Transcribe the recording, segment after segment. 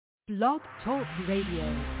Blog Talk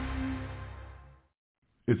Radio.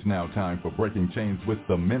 It's now time for Breaking Chains with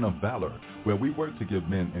the Men of Valor, where we work to give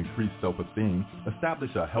men increased self-esteem,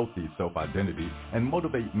 establish a healthy self-identity, and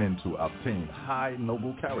motivate men to obtain high,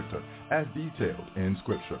 noble character as detailed in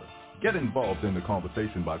Scripture. Get involved in the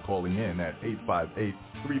conversation by calling in at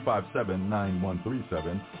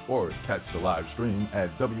 858-357-9137 or catch the live stream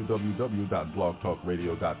at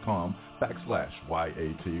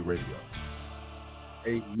www.blogtalkradio.com/YAT Radio.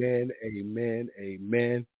 Amen, amen,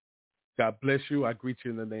 amen. God bless you. I greet you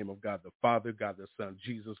in the name of God the Father, God the Son,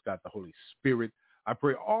 Jesus, God the Holy Spirit. I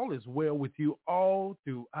pray all is well with you all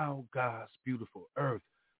throughout God's beautiful earth.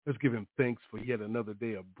 Let's give him thanks for yet another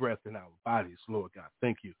day of breath in our bodies, Lord God.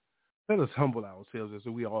 Thank you. Let us humble ourselves as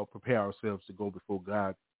we all prepare ourselves to go before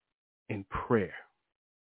God in prayer.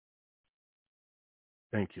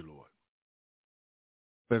 Thank you, Lord.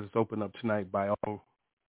 Let us open up tonight by all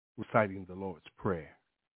reciting the Lord's Prayer.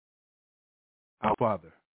 Our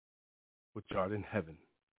Father, which art in heaven,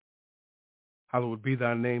 hallowed be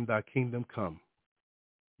thy name, thy kingdom come.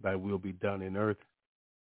 Thy will be done in earth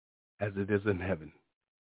as it is in heaven.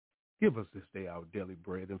 Give us this day our daily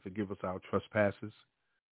bread and forgive us our trespasses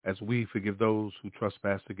as we forgive those who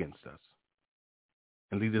trespass against us.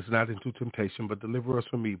 And lead us not into temptation, but deliver us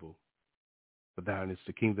from evil. For thine is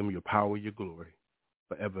the kingdom, your power, your glory,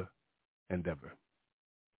 forever and ever.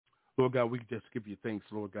 Lord God, we just give you thanks,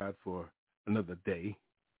 Lord God, for another day.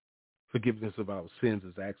 Forgiveness of our sins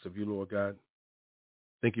is acts of you, Lord God.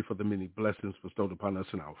 Thank you for the many blessings bestowed upon us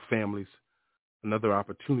and our families. Another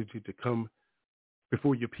opportunity to come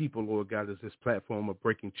before your people, Lord God, is this platform of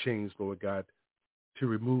breaking chains, Lord God, to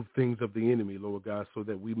remove things of the enemy, Lord God, so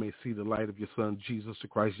that we may see the light of your Son, Jesus the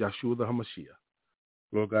Christ, Yahshua the HaMashiach.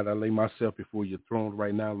 Lord God, I lay myself before your throne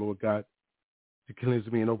right now, Lord God, to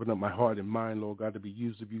cleanse me and open up my heart and mind, Lord God, to be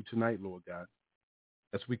used of you tonight, Lord God,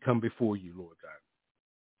 as we come before you, Lord God,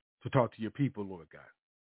 to talk to your people, Lord God,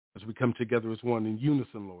 as we come together as one in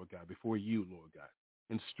unison, Lord God, before you, Lord God,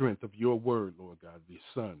 in strength of your word, Lord God, of your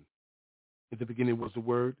Son. In the beginning was the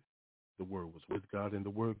Word was with God, and the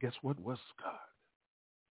Word, guess what, was God.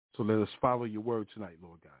 So let us follow your word tonight,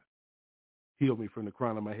 Lord God. Heal me from the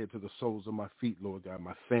crown of my head to the soles of my feet, Lord God,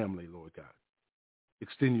 my family, Lord God.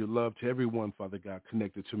 Extend your love to everyone, Father God,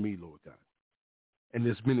 connected to me, Lord God. In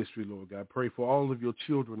this ministry, Lord God, pray for all of your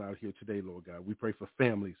children out here today, Lord God. We pray for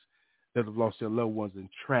families that have lost their loved ones in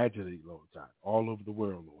tragedy, Lord God, all over the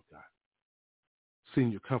world, Lord God.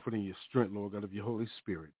 Send your comfort and your strength, Lord God, of your Holy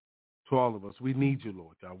Spirit to all of us. We need you,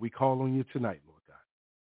 Lord God. We call on you tonight, Lord God,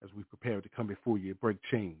 as we prepare to come before you and break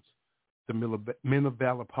chains. The Men of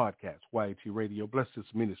Valor podcast, YAT Radio. Bless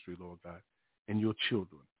this ministry, Lord God, and your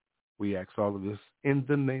children. We ask all of this in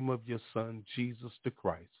the name of your Son, Jesus the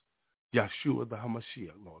Christ, Yahshua the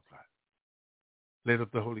HaMashiach, Lord God. Let up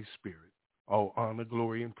the Holy Spirit, all honor,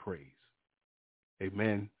 glory, and praise.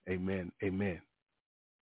 Amen, amen, amen.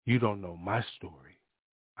 You don't know my story.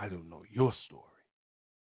 I don't know your story.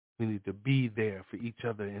 We need to be there for each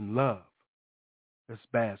other in love. Let's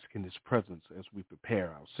bask in his presence as we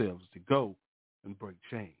prepare ourselves to go and break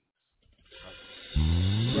chains.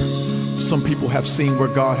 Some people have seen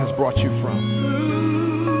where God has brought you from.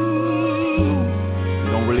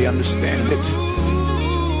 They don't really understand it.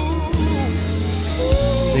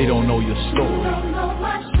 They don't know your story. You don't know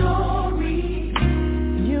my story.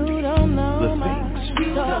 You don't know the my things. story.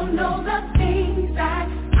 You don't know the things that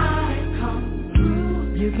I've come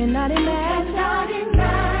through. You cannot imagine.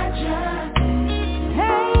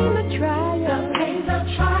 The pain, the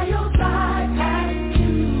trials I've had to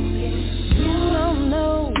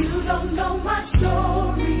endure. You don't know my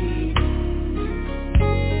story.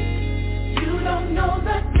 You don't know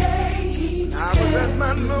the day I was at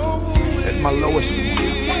my lowest. At my lowest point.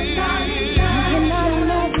 You cannot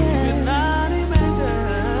imagine.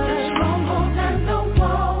 The strongholds and the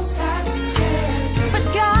walls that scared me. But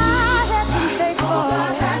God has been faithful.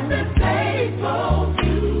 God has been faithful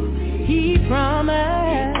to me. He promised.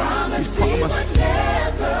 He would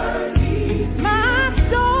never leave me. My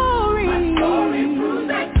story proves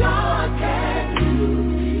that God can do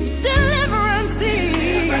it. Deliverance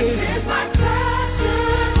is my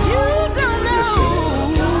passion. You don't know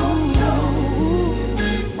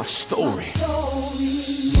my story.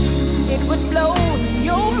 It would blow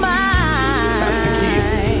your mind. That's the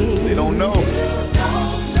key. They don't know.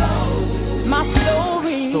 My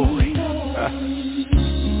story.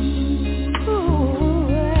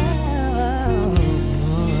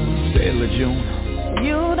 June.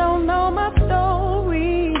 You don't know my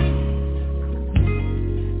story.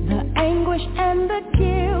 The anguish and the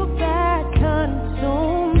guilt that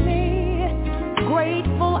consumed me.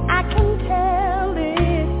 Grateful I can tell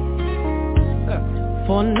it.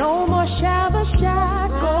 For no more shall the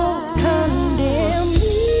shackles condemn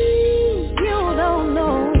me. You don't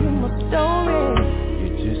know my story. You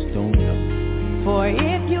just don't know. For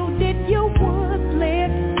if you did, you would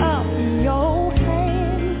lift up your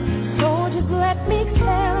hand. So just let me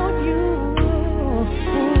tell you,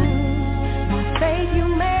 my faith you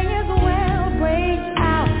may as well break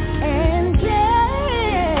out and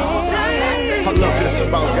dance. I love this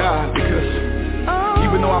about God because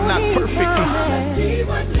even though I'm not perfect, He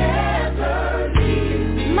would never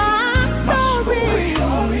leave my story.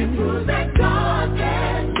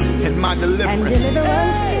 And my deliverance.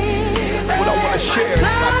 What I want to share is my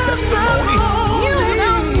testimony. You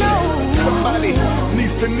don't know. Somebody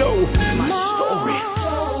needs to know my story.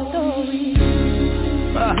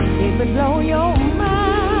 It would blow your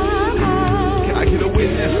mind. Can I get a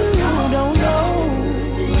witness? You don't know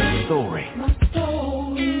My story.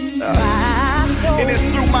 And it's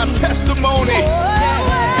through my testimony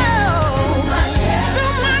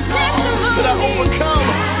that I overcome.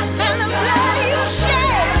 And the blood you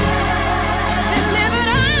shed delivered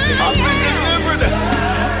us. I've been delivered.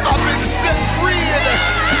 I've been set free.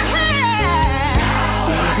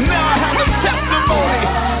 Now I have a testimony.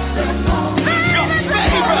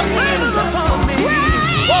 God's favor.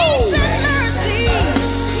 Oh,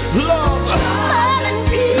 love.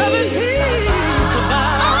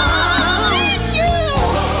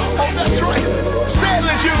 Oh, that's right. Stand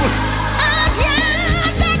as you.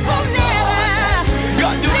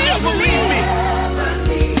 God, you never leave me.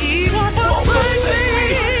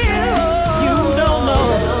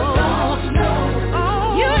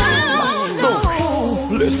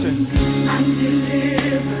 Listen,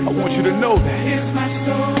 I want you to know that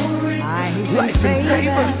life and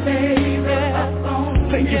favor.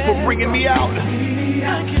 Thank you for bringing me out.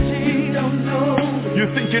 You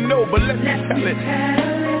think you know, but let me tell it.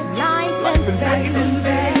 Life and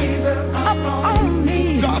favor upon me.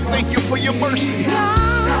 God, thank you for your mercy.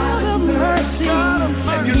 God of mercy.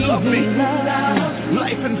 And you love me.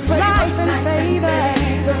 Life and favor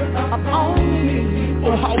upon me.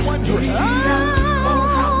 Oh, how wondrous.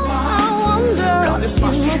 God is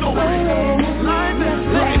my story.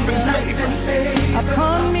 Life and favor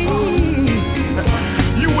upon me.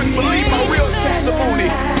 You wouldn't believe my real testimony.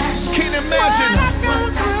 Can't imagine.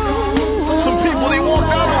 Some people, they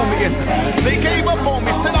walked out on me and they gave up on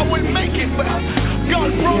me, said I wouldn't make it, but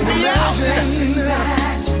God brought me out.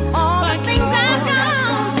 All the things I've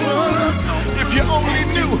gone through. If you only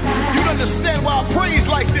knew, you'd understand why I praise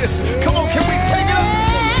like this. Come on, can we take it up?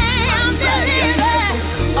 I'm delivered.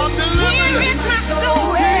 I'm delivered. Here is my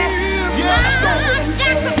story. Yes.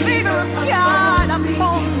 That's the favor of God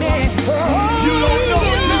upon me. You don't know.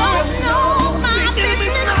 You don't know my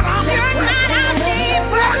business. You're not out there.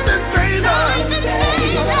 Life and favor.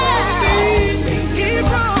 Keep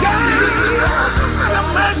on.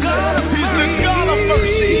 He's the God of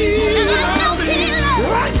mercy.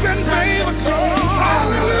 Life and favor.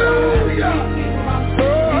 Hallelujah.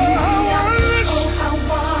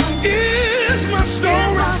 Is my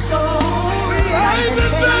story. Life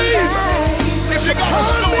and favor. If you got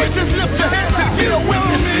a story, just lift your hands and get a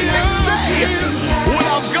witness and say what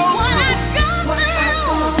I've gone through.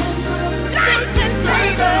 Life and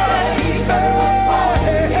favor.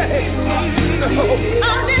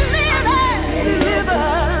 I'm delivered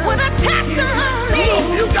with a testimony.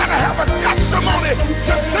 You gotta have a testimony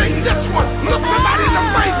to sing this one. Look somebody in the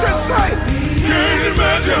face and say, can't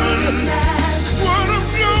imagine what I'm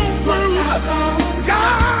going through.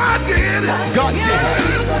 God did it. God did it.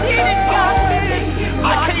 God did it. I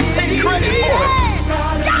can't take credit for it.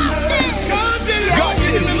 God did it. God did it. God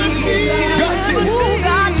did it. God did it. God did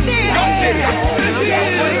it. God did it.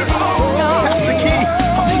 Pastor Key,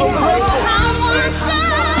 I'm so grateful.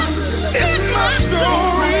 It's my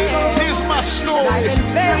story. It's my story.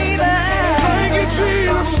 Thank you,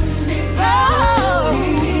 Jesus.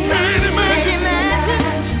 Can't imagine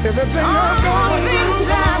everything I've gone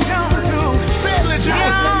through. Say it, let you know.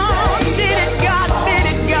 God did it. God did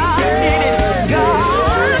it. God did it. God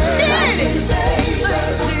did it.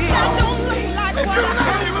 I don't look like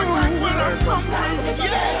what I'm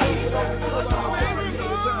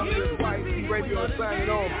Radio signing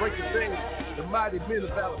on, breaking things. The Mighty Men of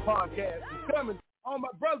Valor podcast is coming. All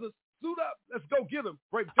my brothers, suit up. Let's go get them.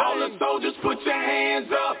 Break things. All the soldiers, put your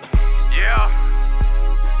hands up. Yeah.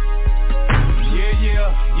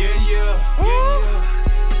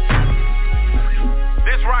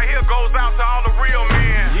 This right here goes out to all the real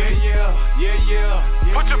men.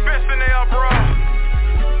 Put your fist in the air, bro.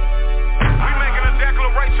 We making a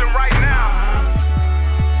declaration right now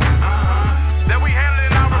that we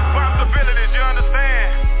handling our responsibilities, you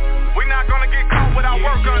understand? We're not gonna get caught with our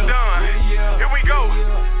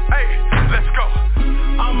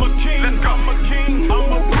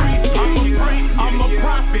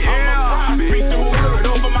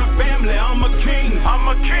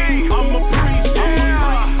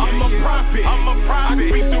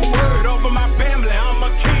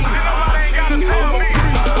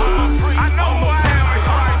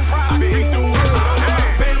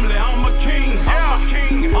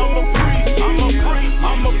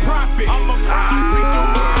prophet. I'm a prophet. I speak the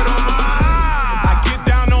word over my. I get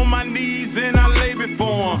down on my knees and I lay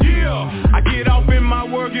before him. Yeah. I get off in my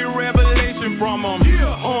word, get revelation from him.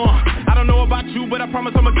 Yeah. I don't know about you, but I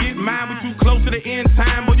promise I'ma get mine. We too close to the end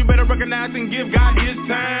time, boy, you better recognize and give God his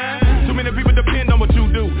time. Too many people depend on what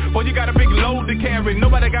you do. Boy, you got a big load to carry.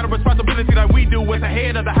 Nobody got a responsibility like we do as the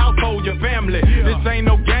head of the household, your family. This ain't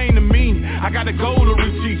no game to me. I got to go to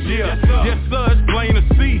reach each year. Yes, sir, it's plain to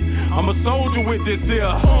see. I'm a soldier with this here.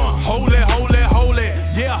 Holy, holy, holy.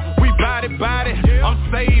 Yeah, we body. I'm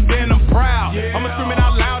saved and I'm proud. I'ma scream it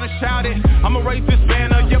out loud and shout it. I'ma raise this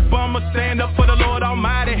banner. Yep, I'ma stand up for the Lord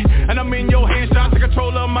Almighty. And I'm in your hands, trying to take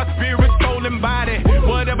control of my spirit, soul, and body.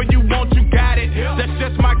 Whatever you want, you got it. That's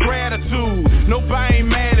just my gratitude. Nope, I ain't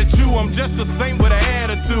mad at you. I'm just a saint with an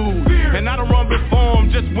attitude. And I don't run before him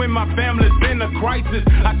just when my family's in a crisis.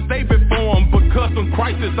 I stay before him because in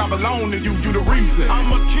crisis I belong to you. You the reason.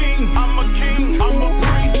 I'm a king. I'm a priest. I'm a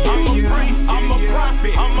priest. I'm a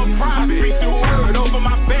prophet. I'm a prophet. I speak the word over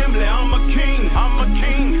my family. I'm a king. I'm a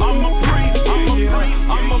priest. I'm a priest.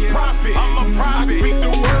 I'm a prophet. I'm a prophet. I speak the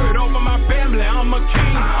word over my family. I'm a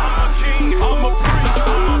king. I'm a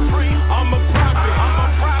priest. I'm a prophet.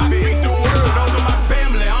 I speak the word over my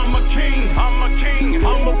family. I'm a king.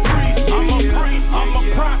 I'm a priest. I'm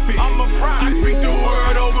a prophet. I speak the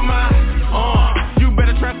word over my. You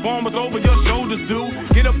better transform what's over your shoulders,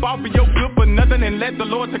 dude. Get up off of your good for nothing and let the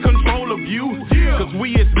Lord take control of you. Cause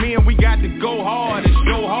we as men, we got to go hard and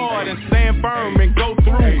show hard and stand firm and go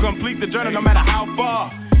through. Complete the journey no matter how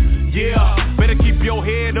far. Yeah, better keep your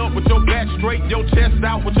head up with your back straight, your chest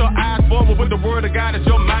out with your eyes forward with the word of God as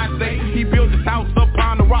your mind state. He built his house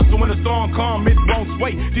upon the rock, so when the storm comes, it won't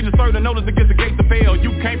sway. Jesus served the notice against the gates to fail.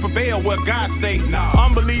 You can't prevail what God says.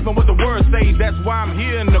 I'm believing what the word says. That's why I'm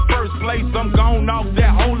here in the first place. I'm gone off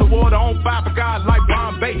that holy water on fire for God like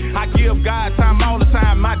Bombay. I give God time all the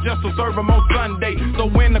time. I just will serve him on Sunday. So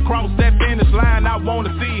when I cross that finish line, I want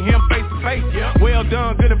to see him face to face. Well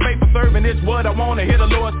done, good and faithful servant. It's what I want to hear the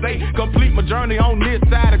Lord say. Complete my journey on this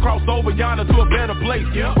side and cross over yonder to a better place.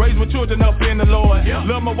 Raise my children up in the Lord.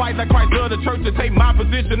 Love my wife like Christ loved the church, to take my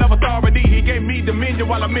position of authority. He gave me dominion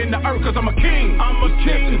while I'm in the earth, cause I'm a king. I'm a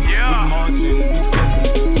king. Yeah.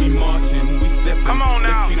 We marching, we stepping. Come on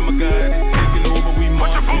now. The kingdom of God is taking over. We marching.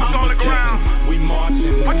 Put your boots on the ground. We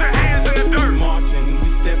marching. Put your hands in the dirt. We marching,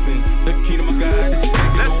 we stepping. The kingdom of God is taking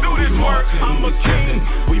over. Let's do this work. I'm a king.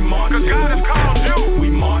 We marching. Cause God has called you.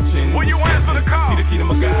 We marching. Will you answer the call? See, the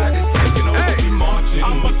kingdom of God is taking over. Hey. We marching.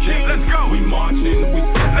 I'm a king. Let's go. We marching. We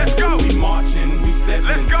stepping. Let's go. We marching. We stepping.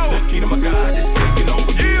 Let's go. The kingdom of God is taking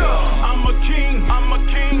over. Yeah. I'm a king. I'm a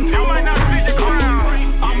king. You might not see your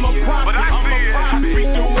crown. I'm a prophet. But I see it. I speak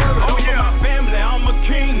the word. Oh yeah. My family. I'm a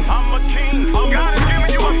king. I'm a king. God has given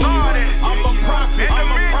you authority. I'm a prophet.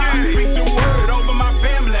 I'm a prophet. I speak the word over my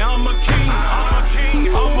family. I'm a king. I'm a king.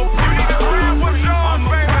 I'm a prophet. You need to grab what's yours,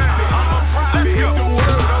 baby. I'm a prophet. Let's go. The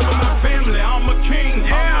word over my family. I'm a king.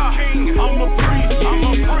 Yeah. I'm a king. I'm a priest. I'm a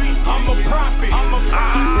priest. I'm a prophet. I'm a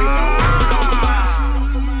prophet.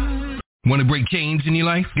 Want to break chains in your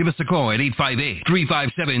life? Give us a call at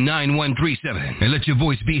 858-357-9137 and let your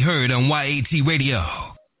voice be heard on YAT Radio.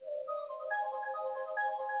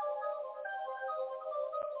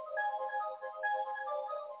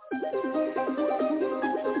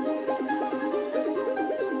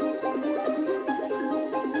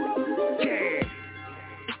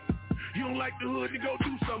 You don't like the hood, to go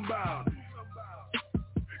do something about it.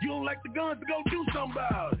 You don't like the guns, to go do something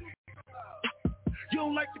about it. You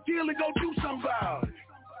don't like the deal, and go do something about it.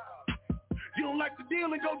 You don't like the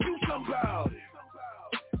deal, and go do something about it.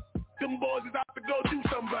 Them boys is out to go do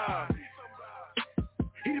something about it.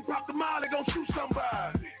 He done popped the mile, they gon' shoot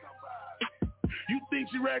somebody. You think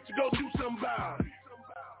she racks, to go do something about it.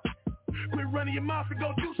 Quit running your mouth and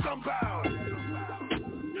go do something about it.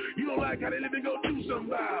 You don't like how they live and go do something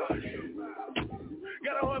about it.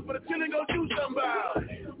 Got a heart for the children, go do something about it.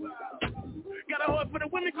 Got a heart for the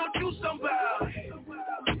women, go do something about it.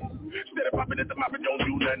 Instead of popping at the mouth and don't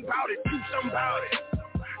do nothing about it. Do something about it.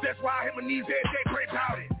 That's why I hit my knees every day, pray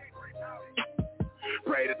about it.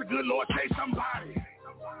 Pray that the good Lord save somebody.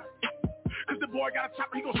 Cause the boy got a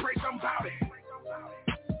chopper, he gon' spray something about it.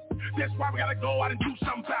 That's why we gotta go out and do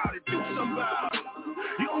something about it. Do something about it.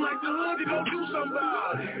 You don't like the hood, you go do something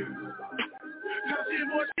about it. Tell the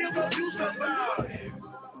boy still go do something about it.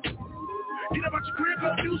 Get up out your crib,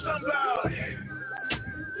 go do something about it.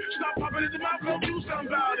 Stop popping at the mouth, go do something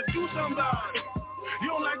about it. Do something about it. You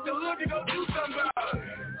don't like the hood, you go do something about it.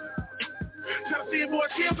 Tell the boy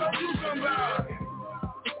still go do something about it.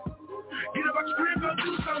 Get up out your crib, go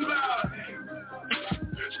do something about it.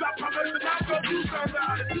 Stop popping at the mouth, go do something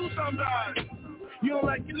about it. Do something about it. You don't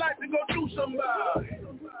like your life, then go do somebody.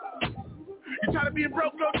 You try to be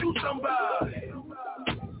broke, go do somebody.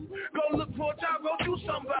 Go look for a job, go do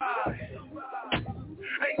somebody.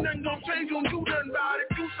 Ain't nothing gonna change, you don't do nothing about it,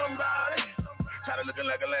 do somebody. Try to looking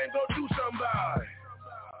like a lame, go do somebody.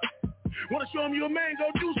 Wanna show them you a man,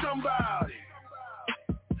 go do somebody.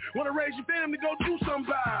 Wanna raise your family, go do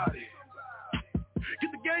somebody.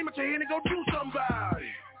 Get the game at your hand and go do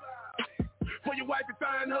somebody. For your wife and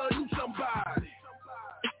find her, do somebody.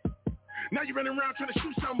 Now you running around trying to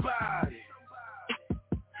shoot somebody.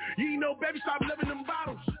 You ain't no baby, stop living them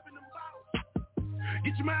bottles.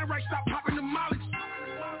 Get your mind right, stop popping them mollies.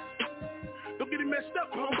 Don't get it messed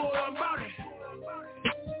up, homeboy, I'm about it.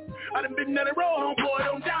 I done been down the road, homeboy,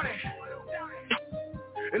 don't doubt it.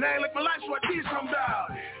 And I ain't like my life, so I did something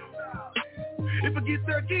about it. If I get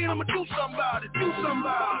there again, I'ma do something about it, do something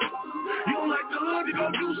about it. You don't like the hood, you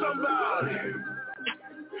gon' do something about it.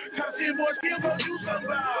 Top 10 boys still gon' do something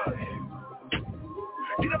about it.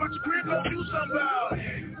 Get up out your crib, go do something about it.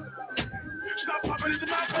 Stop popping in the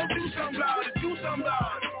mouth, go do something about it, do something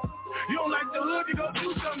about it. You don't like the hood, you gon'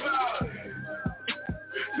 do something about it.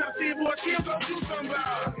 Top 10 boys still gon' do something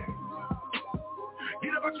about it.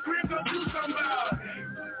 Get up out your crib, go do something about it.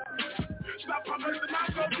 Stop popping in the mouth,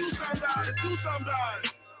 go do something about it, do something about it.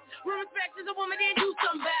 Respect is a woman, then do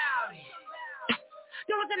something about it.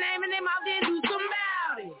 You want the name in their mouth, then do something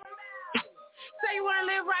about it. Say you wanna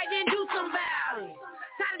live right, then do something about it.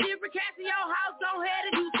 Tired of different cats in your house, go ahead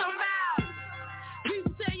and do something about it.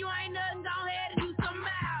 People say you ain't nothing, go ahead and do something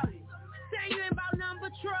about it. Say you ain't about nothing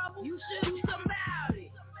but trouble, you should do something about it.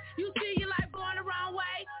 You see your life going the wrong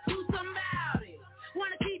way, do something about it.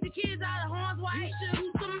 Wanna keep your kids out of harm's way, you should do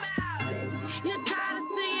something about it. You're tired of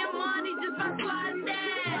seeing money just by sliding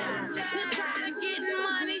down. You're tired of getting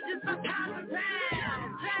money just by copping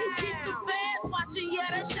pounds. You keep the feds watching,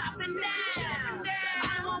 yeah, they're shopping down.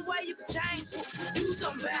 Only one way you can change it, do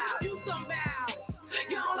something about it, do something about it.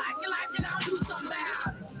 You don't like your life, then I'll do something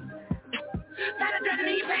about it. Tired of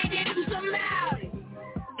drinking in your pain, then do something about it.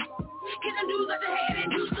 Hit them dudes at the head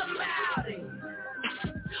and do something about it.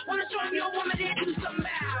 Wanna show them you're a woman, then do something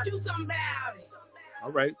about it, do something about it.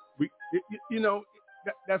 All right.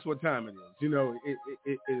 That's what time it is.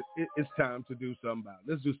 It's time to do something about it.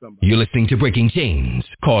 Let's do something about it. You're listening to Breaking Chains.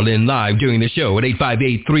 Call in live during the show at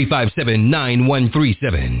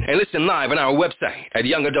 858-357-9137. And listen live on our website at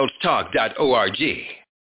youngadultstalk.org.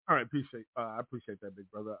 All right, I appreciate that, big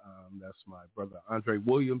brother. That's my brother Andre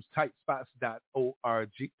Williams, tightspots.org,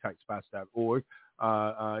 tightspots.org.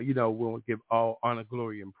 We'll give all honor,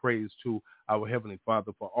 glory, and praise to our Heavenly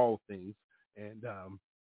Father for all things, and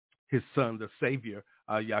His Son, the Savior,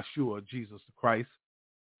 Yeshua, Jesus the Christ,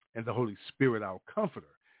 and the Holy Spirit, our Comforter.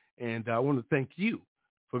 And I want to thank you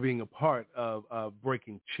for being a part of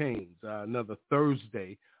Breaking Chains, another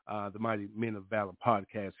Thursday. The Mighty Men of Valor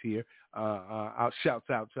podcast here. Our shouts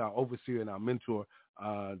out to our overseer and our mentor,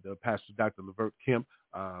 the Pastor Dr. Levert Kemp.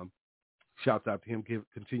 Shouts out to him.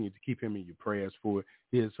 Continue to keep him in your prayers for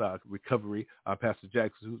his recovery. Pastor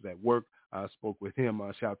Jackson, who's at work, spoke with him.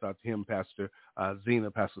 Shouts out to him. Pastor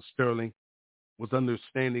Zena, Pastor Sterling, was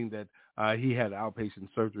understanding that he had outpatient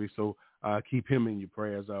surgery, so keep him in your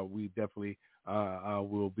prayers. We definitely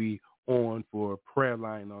will be on for a prayer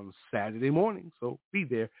line on Saturday morning, so be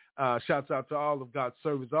there. Shouts out to all of God's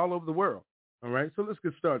servants all over the world. All right, so let's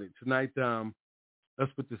get started. Tonight,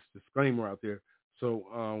 let's put this disclaimer out there so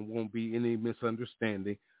won't be any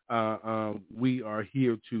misunderstanding. We are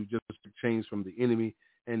here to just change from the enemy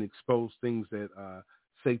and expose things that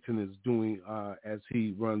Satan is doing as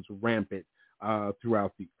he runs rampant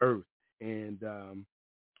throughout the earth. And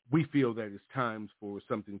we feel that it's time for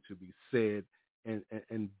something to be said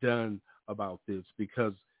and done about this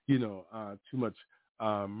because, too much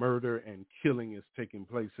murder and killing is taking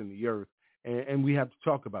place in the earth. And we have to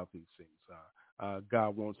talk about these things.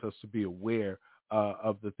 God wants us to be aware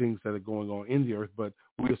of the things that are going on in the earth, but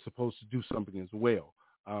we're supposed to do something as well.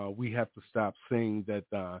 We have to stop saying that,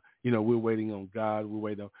 we're waiting on God. We're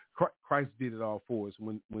waiting on Christ did it all for us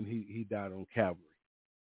when he died on Calvary.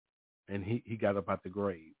 And he got up out the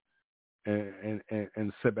grave and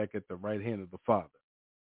sat back at the right hand of the Father.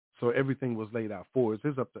 So everything was laid out for us.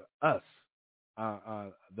 It's up to us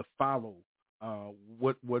to follow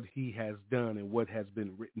what he has done and what has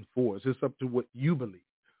been written for us. It's up to what you believe.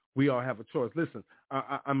 We all have a choice. Listen,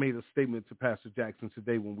 I made a statement to Pastor Jackson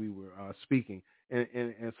today when we were speaking,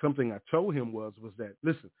 and something I told him was that,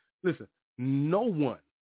 listen, no one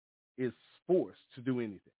is forced to do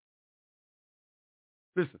anything.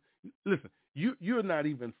 Listen, you're not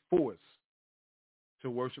even forced to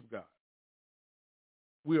worship God.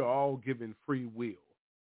 We are all given free will.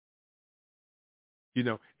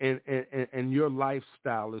 And your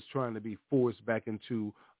lifestyle is trying to be forced back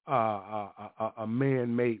into a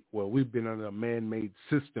man-made. Well, we've been under a man-made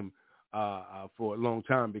system for a long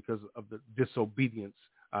time because of the disobedience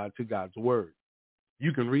to God's word.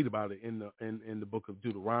 You can read about it in the book of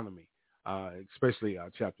Deuteronomy, especially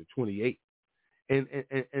chapter 28. And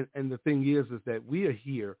the thing is that we are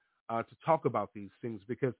here to talk about these things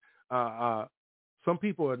because some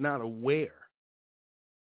people are not aware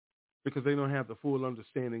because they don't have the full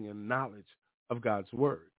understanding and knowledge of God's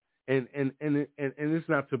word. And it's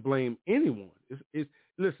not to blame anyone.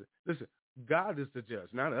 Listen. God is the judge,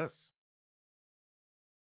 not us.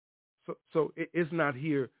 So it's not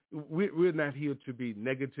here. We're not here to be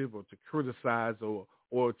negative or to criticize or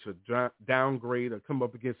to downgrade or come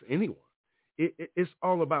up against anyone. It's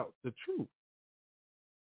all about the truth.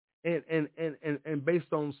 And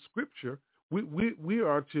based on scripture, we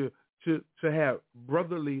are to have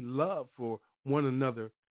brotherly love for one another,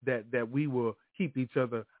 that we will keep each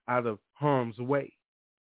other out of harm's way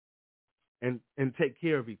and take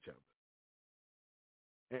care of each other.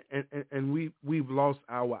 And we've lost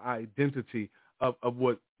our identity of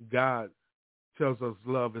what God tells us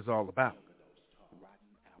love is all about.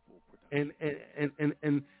 And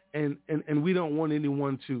we don't want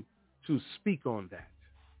anyone to speak on that.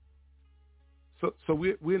 So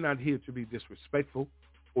we're not here to be disrespectful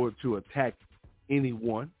or to attack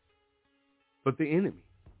anyone, but the enemy.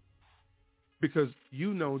 Because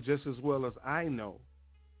you know just as well as I know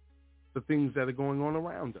the things that are going on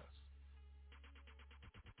around us.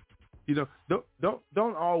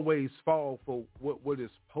 Don't always fall for what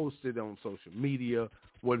is posted on social media,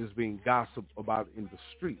 what is being gossiped about in the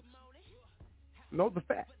streets. Know the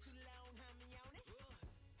facts.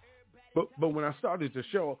 But when I started the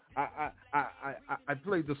show, I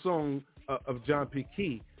played the song of John P.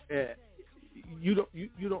 Key. You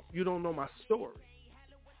don't know my story.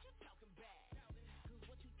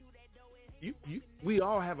 We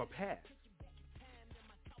all have a past,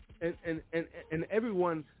 and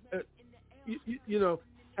everyone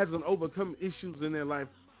hasn't overcome issues in their life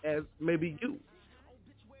as maybe you,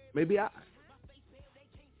 maybe I.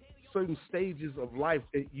 Certain stages of life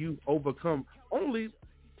that you overcome only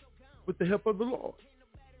with the help of the Lord.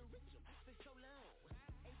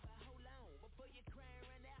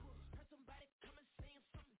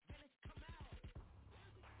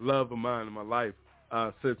 Love of mine in my life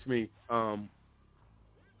said to me,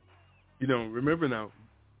 remember now,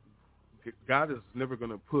 God is never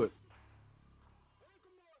going to put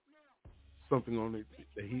something on it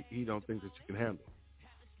that he don't think that you can handle.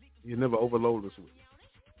 You never overload us with it.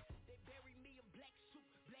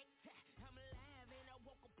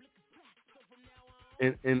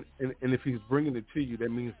 And if he's bringing it to you, that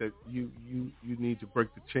means that you need to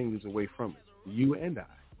break the chains away from it. You and I.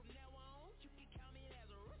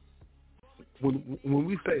 When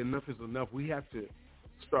we say enough is enough, we have to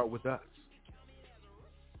start with us.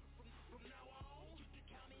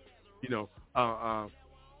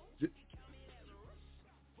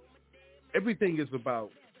 Everything is about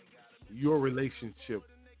your relationship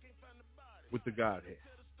with the Godhead.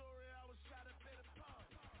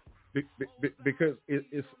 Because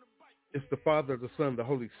it's the Father, the Son, the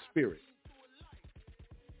Holy Spirit,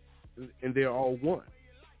 and they're all one.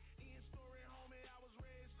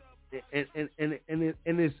 And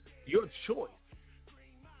it's your choice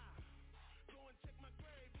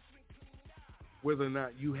whether or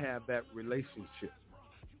not you have that relationship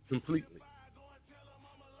completely.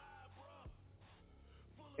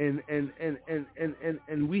 And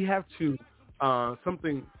we have to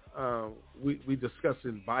something we discussed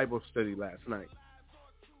in Bible study last night.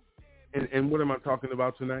 And what am I talking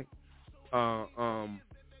about tonight?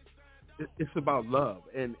 It's about love,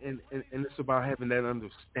 and it's about having that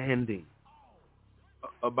understanding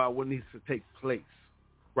about what needs to take place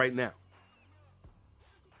right now.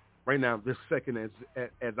 Right now, this second,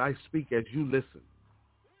 as I speak, as you listen,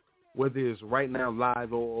 whether it's right now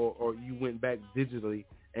live or you went back digitally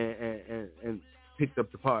and picked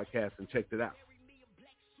up the podcast and checked it out.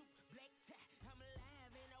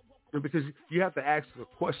 Because you have to ask a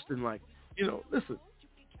question like, listen,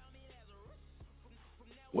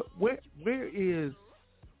 where is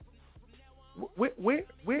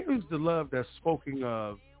the love that's spoken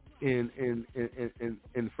of in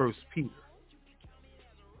 1 Peter?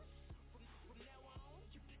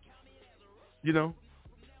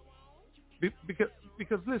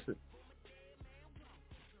 Because listen,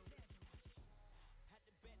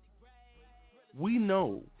 we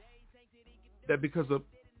know that because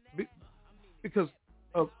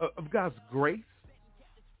of God's grace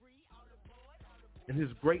and his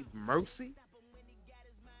great mercy,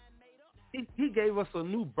 He gave us a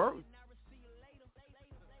new birth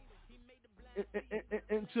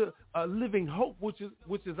into a living hope, which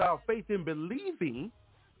is our faith in believing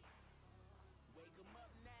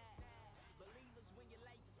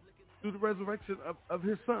through the resurrection of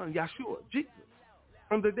his son, Yeshua, Jesus,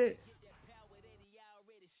 from the dead.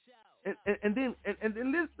 And then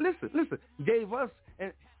listen, gave us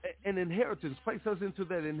an inheritance, placed us into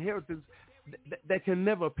that inheritance that can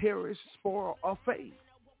never perish, spoil, or fade.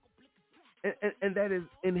 And that is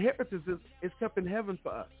inheritance is kept in heaven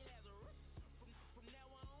for us.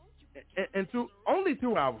 And only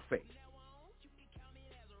through our faith,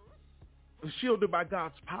 shielded by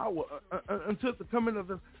God's power until the coming of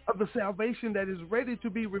the salvation that is ready to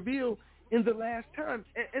be revealed in the last time.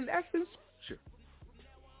 And that's in Scripture.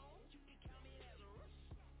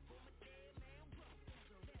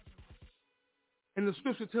 And the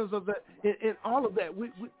Scripture tells us that in all of that,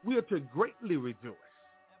 we are to greatly rejoice.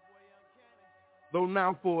 Though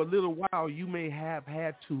now for a little while you may have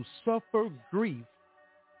had to suffer grief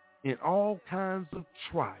in all kinds of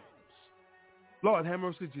trials. Lord have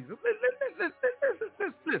mercy, Jesus.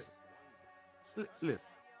 Listen.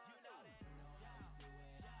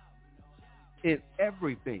 In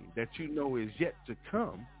everything that you know is yet to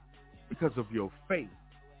come, because of your faith,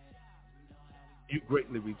 you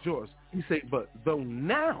greatly rejoice. He said, but though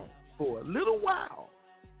now for a little while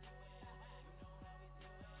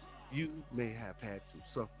you may have had to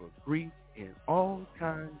suffer grief in all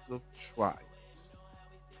kinds of trials.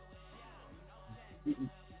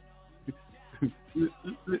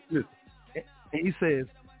 Listen. And he says,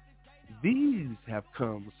 these have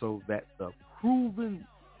come so that the proven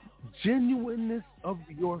genuineness of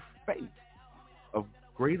your faith, of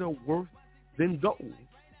greater worth than gold,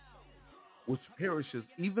 which perishes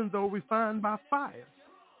even though refined by fire,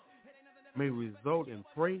 may result in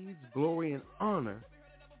praise, glory, and honor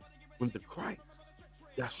when the Christ,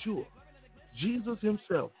 Yeshua, Jesus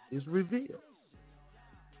himself is revealed.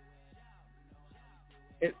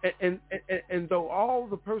 And though all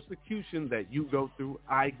the persecution that you go through,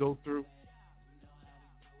 I go through,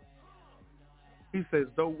 he says,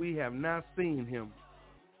 though we have not seen him,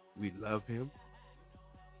 we love him.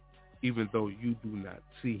 Even though you do not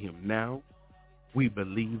see him now, we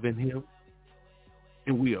believe in him.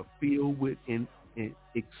 And we are filled with an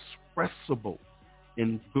inexpressible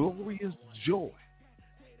and glorious joy.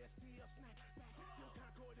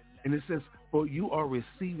 And it says, for you are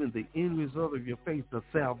receiving the end result of your faith, the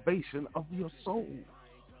salvation of your soul.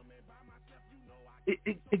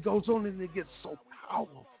 It goes on and it gets so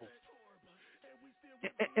powerful.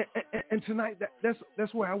 And tonight,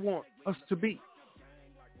 that's where I want us to be.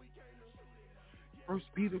 1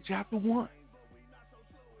 Peter chapter 1.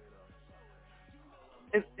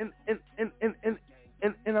 And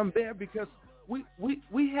I'm there because we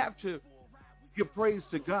have to give praise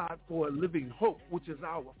to God for a living hope, which is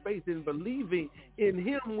our faith in believing in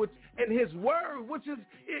him, and his word, which is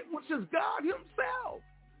God himself.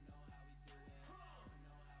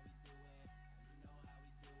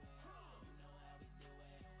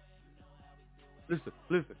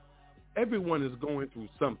 Listen. Everyone is going through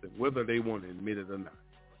something, whether they want to admit it or not.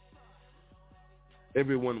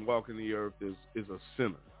 Everyone walking the earth is a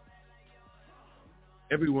sinner.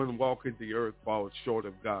 Everyone walking the earth falls short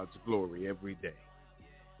of God's glory every day.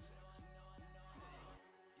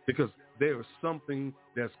 Because there is something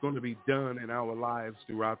that's going to be done in our lives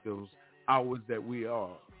throughout those hours that we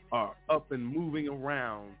are up and moving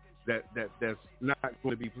around that's not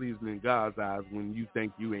going to be pleasing in God's eyes when you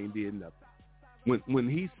think you ain't did nothing. When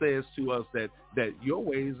he says to us that your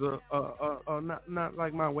ways are not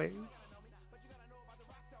like my ways.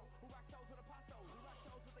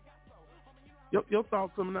 Your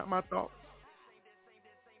thoughts are not my thoughts.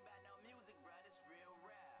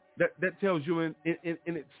 That tells you in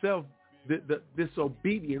itself the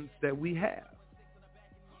disobedience that we have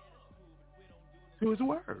to his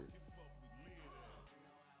word.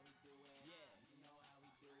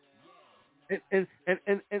 And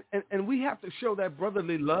we have to show that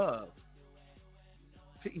brotherly love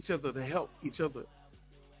to each other to help each other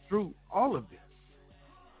through all of this.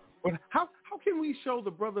 But how can we show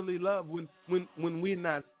the brotherly love when we're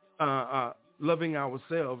not loving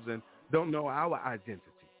ourselves and don't know our identity?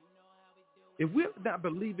 If we're not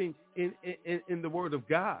believing in the word of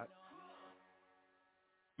God,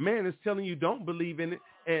 man is telling you don't believe in it,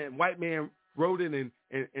 and white man wrote it and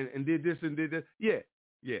did this and did that. Yeah.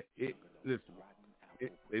 Listen,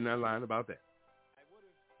 they're not lying about that.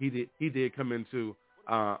 He did come into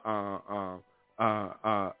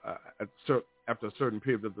after a certain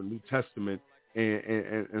period of the New Testament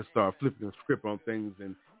and start flipping the script on things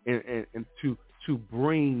and to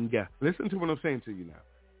bring. Listen to what I'm saying to you now.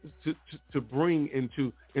 To bring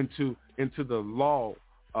into the law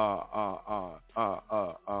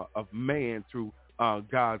of man through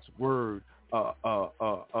God's word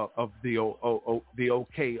of the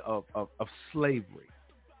okay of slavery,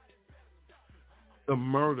 the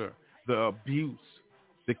murder, the abuse,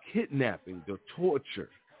 the kidnapping, the torture,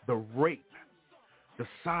 the rape, the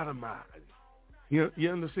sodomizing. You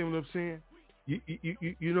understand what I'm saying?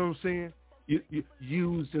 You know what I'm saying? You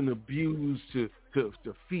used and abused to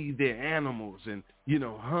feed their animals, and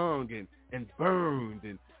hung and burned,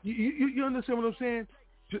 and you understand what I'm saying?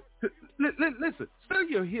 Listen, study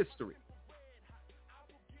your history.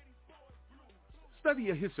 Study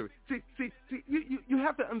your history. See, you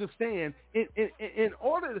have to understand in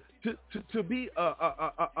order to be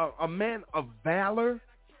a man of valor,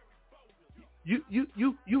 you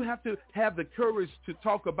have to have the courage to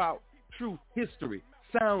talk about true history,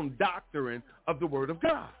 sound doctrine of the Word of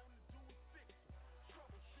God.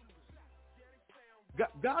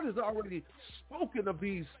 God has already spoken of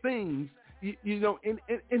these things, in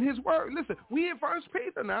His Word. Listen, we in 1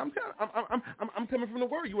 Peter now. I'm coming from the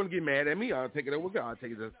Word. You want to get mad at me? I'll take it up with God.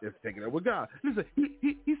 Take it up with God. Listen,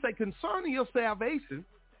 He said concerning your salvation,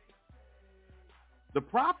 the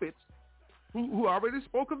prophets who already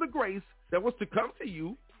spoke of the grace that was to come to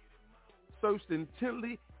you, searched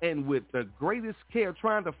intently and with the greatest care,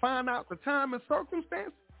 trying to find out the time and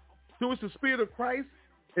circumstance to which the Spirit of Christ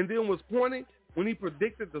and then was pointing when He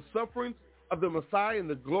predicted the sufferings of the Messiah and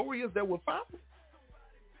the glories that would follow.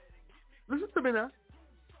 Listen to me now.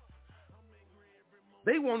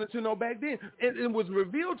 They wanted to know back then, and it was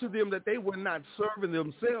revealed to them that they were not serving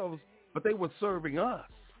themselves, but they were serving us,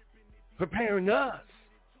 preparing us.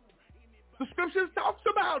 The Scriptures talks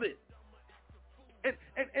about it. And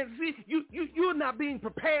see, you're not being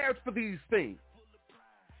prepared for these things.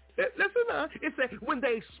 Listen now, it said when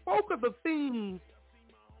they spoke of the things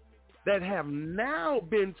that have now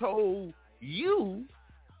been told you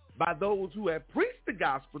by those who have preached the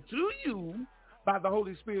gospel to you by the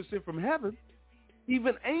Holy Spirit sent from heaven,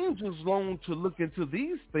 even angels long to look into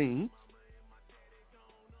these things.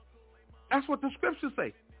 That's what the Scriptures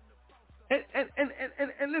say.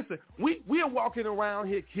 And listen, we are walking around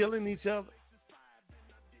here killing each other,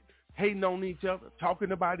 hating on each other,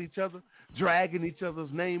 talking about each other, dragging each other's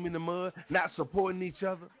name in the mud, not supporting each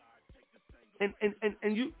other. And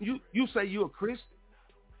you say you're a Christian.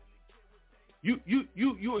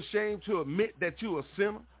 You ashamed to admit that you're a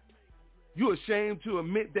sinner. You ashamed to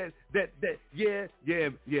admit that yeah,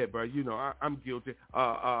 bro. I'm guilty.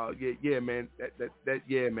 Yeah, man. That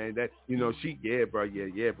yeah, man. That she bro.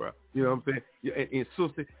 Yeah, bro. You know what I'm saying? And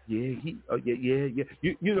sister, yeah.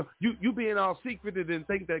 You being all secretive and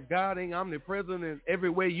think that God ain't omnipresent in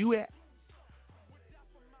everywhere you at.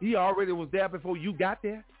 He already was there before you got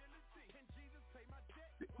there.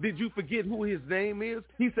 Did you forget who His name is?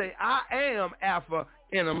 He say, I am Alpha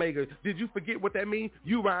and Omega. Did you forget what that means?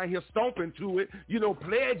 You around here stomping to it,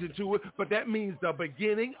 pledging to it, but that means the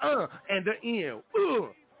beginning and the end.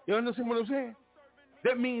 You understand what I'm saying?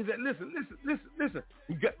 That means that, listen.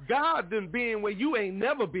 God done been where you ain't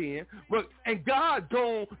never been, and God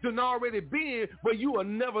done already been where you will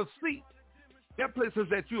never see. There are places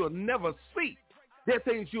that you will never see. There are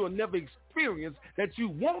things you will never experience that you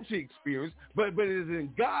want to experience, but it is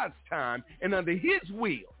in God's time and under His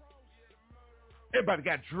will. Everybody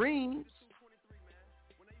got dreams,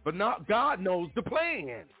 but not God knows the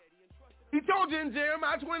plan. He told you in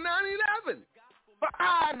Jeremiah 29:11, but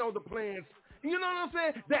I know the plans, you know what I'm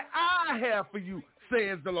saying, that I have for you,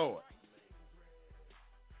 says the Lord.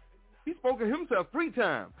 He spoke of Himself 3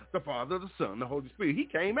 times, the Father, the Son, the Holy Spirit. He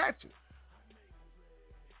came at you.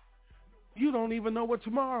 You don't even know what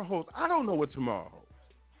tomorrow holds. I don't know what tomorrow holds.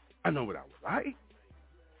 I know what I would like.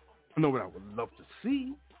 I know what I would love to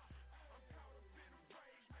see.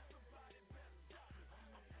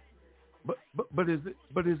 But is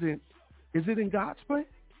it in God's plan?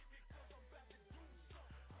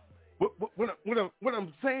 What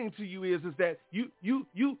I'm saying to you is that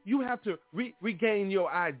you have to regain your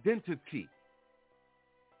identity.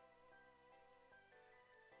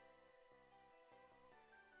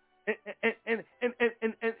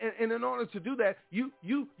 And in order to do that,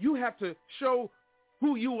 you have to show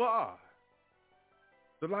who you are,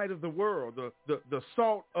 the light of the world, the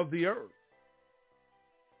salt of the earth.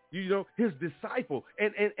 His disciple.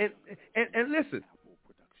 And listen.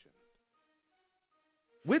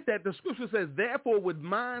 With that, the Scripture says, therefore, with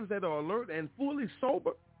minds that are alert and fully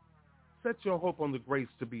sober, set your hope on the grace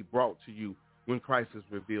to be brought to you when Christ is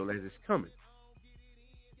revealed at His coming.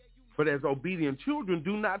 But as obedient children,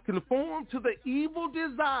 do not conform to the evil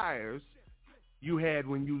desires you had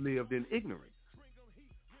when you lived in ignorance.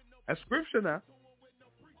 That's scripture now.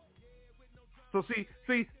 So see,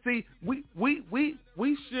 we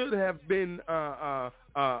should have been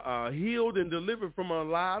healed and delivered from a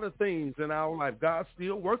lot of things in our life. God's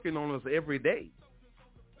still working on us every day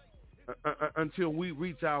until we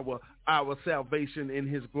reach our salvation in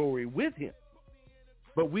His glory with Him.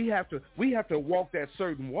 But we have to walk that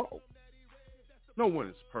certain walk. No one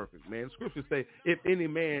is perfect, man. Scriptures say if any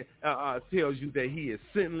man tells you that he is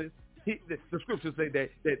sinless, the scriptures say that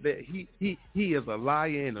he is a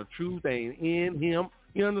liar and the truth ain't in him.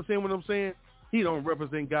 You understand what I'm saying? He don't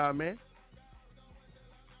represent God, man.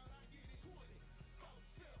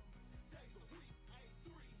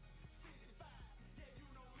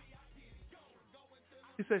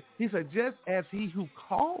 He said, just as he who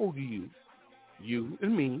called you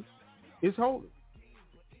and me, is holy.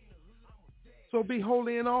 So be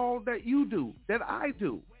holy in all that you do, that I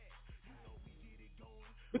do.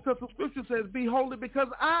 Because the scripture says, be holy because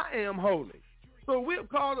I am holy. So we're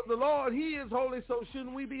called of the Lord. He is holy, so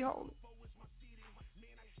shouldn't we be holy?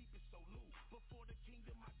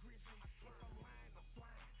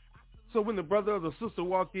 So when the brother or the sister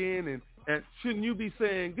walk in, and shouldn't you be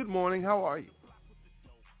saying, good morning, how are you?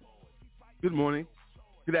 Good morning,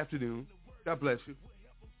 good afternoon, God bless you.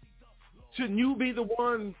 Shouldn't you be the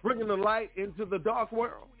one bringing the light into the dark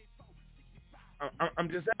world? I'm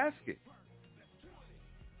just asking.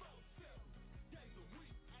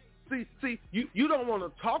 See, you don't want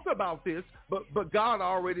to talk about this, but God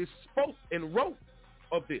already spoke and wrote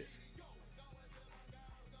of this.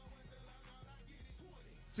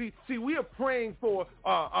 See, we are praying for,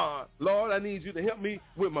 Lord, I need you to help me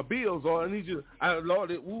with my bills, or I need you, Lord,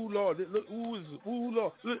 Lord,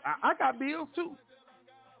 look, I got bills too.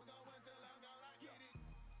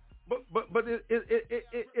 But is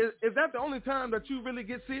that the only time that you really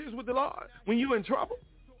get serious with the Lord? When you're in trouble?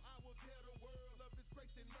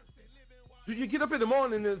 Do you get up in the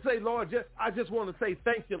morning and say, Lord, I just want to say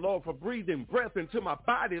thank you, Lord, for breathing breath into my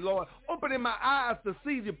body, Lord, opening my eyes to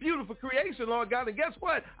see the beautiful creation, Lord God, and guess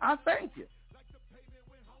what? I thank you.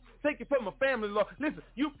 Thank you for my family, Lord. Listen,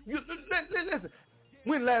 listen.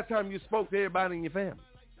 When last time you spoke to everybody in your family?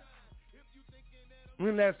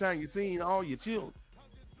 When last time you seen all your children?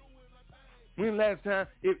 When last time,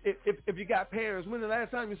 if you got parents, when the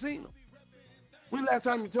last time you seen them? When last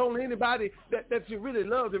time you told anybody that you really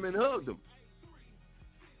loved them and hugged them?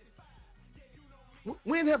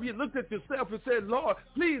 When have you looked at yourself and said, Lord,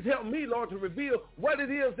 please help me, Lord, to reveal what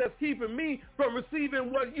it is that's keeping me from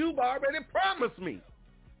receiving what you've already promised me?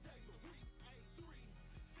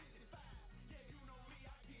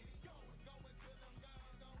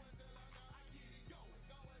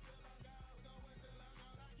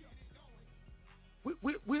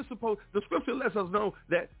 We're supposed, the scripture lets us know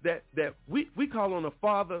that we call on a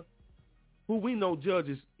Father who we know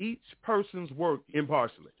judges each person's work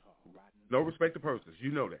impartially. No respect to persons.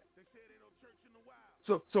 You know that.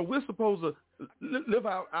 So we're supposed to live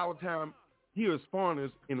out our time here as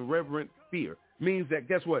foreigners in reverent fear. Means that,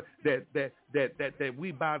 guess what? That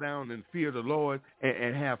we bow down and fear the Lord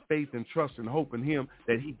and have faith and trust and hope in Him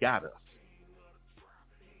that He got us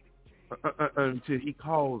until He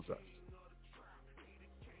calls us.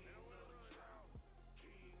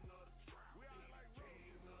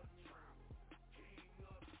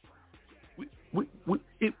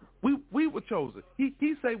 We were chosen.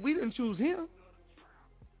 He said we didn't choose Him.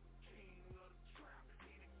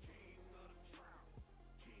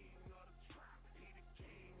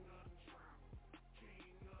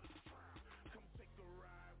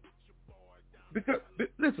 Because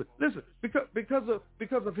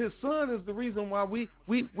of His Son is the reason why we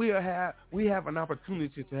have an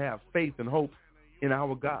opportunity to have faith and hope in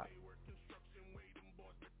our God.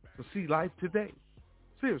 To see life today.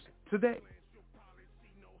 Seriously, today.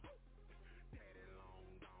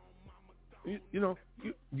 You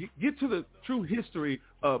get to the true history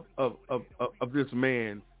of this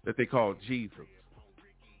man that they call Jesus,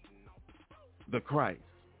 the Christ.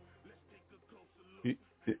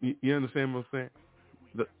 You understand what I'm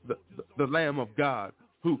saying? The Lamb of God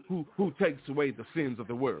who takes away the sins of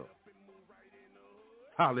the world.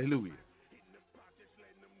 Hallelujah.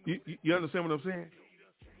 You understand what I'm saying?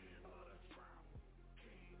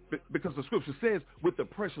 Because the scripture says, with the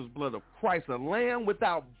precious blood of Christ, a lamb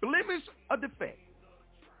without blemish or defect,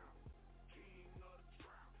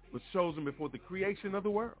 was chosen before the creation of the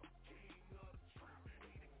world,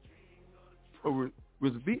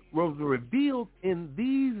 was revealed in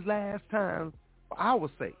these last times for our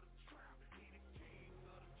sake.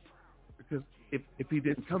 Because if He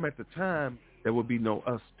didn't come at the time, there would be no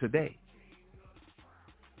us today.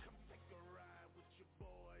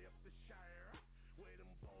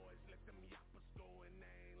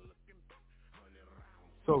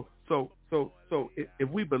 So if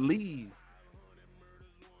we believe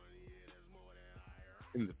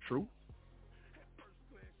in the truth,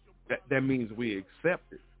 that means we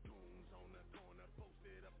accept it.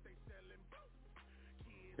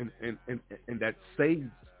 And that saves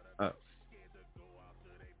us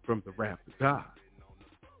from the wrath of God.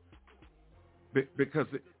 Because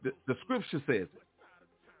the scripture says it.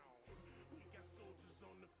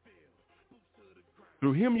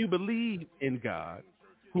 Through him you believe in God,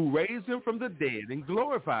 who raised him from the dead and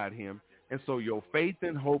glorified him, and so your faith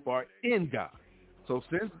and hope are in God. So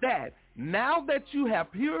since that, now that you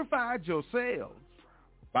have purified yourselves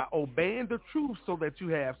by obeying the truth so that you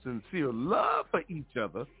have sincere love for each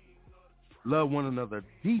other, love one another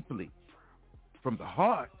deeply from the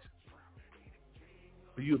heart.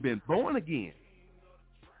 For you have been born again,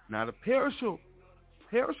 not of perishable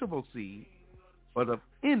seed, but of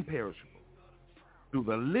imperishable, through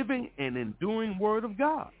the living and enduring word of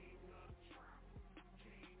God.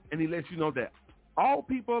 And he lets you know that all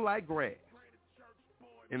people are like grass,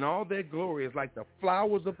 and all their glory is like the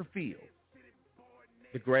flowers of the field.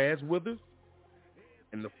 The grass withers,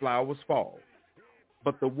 and the flowers fall.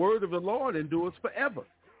 But the word of the Lord endures forever.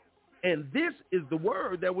 And this is the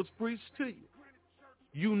word that was preached to you.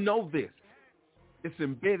 You know this. It's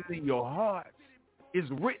embedded in your heart. It's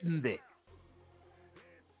written there.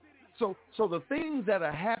 So the things that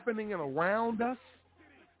are happening around us,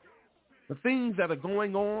 the things that are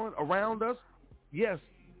going on around us, yes,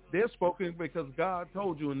 they're spoken because God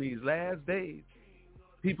told you in these last days,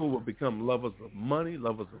 people will become lovers of money,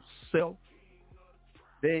 lovers of self.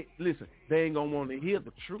 They ain't going to want to hear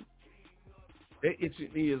the truth. Their itching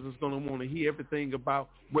ears is going to want to hear everything about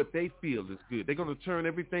what they feel is good. They're going to turn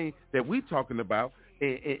everything that we're talking about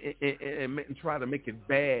and try to make it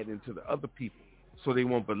bad into the other people so they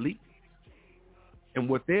won't believe. And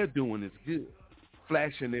what they're doing is good.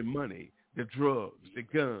 Flashing their money, their drugs, their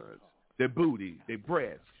guns, their booty, their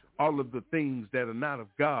breasts, all of the things that are not of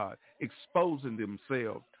God, exposing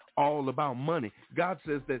themselves all about money. God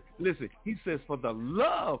says that, listen, he says for the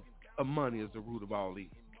love of money is the root of all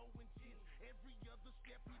evil.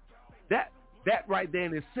 That right there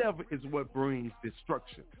in itself is what brings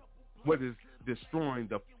destruction, what is destroying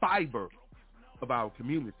the fiber of our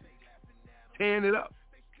community, tearing it up.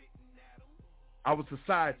 Our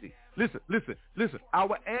society. Listen.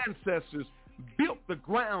 Our ancestors built the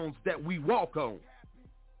grounds that we walk on.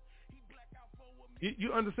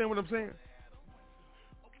 You understand what I'm saying?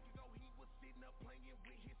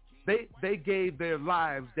 They gave their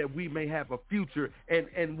lives that we may have a future,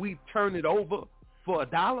 and we turn it over for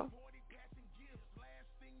 $1.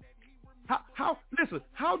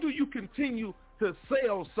 How do you continue to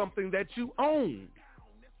sell something that you own?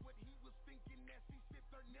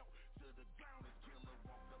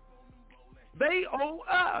 They owe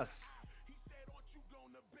us.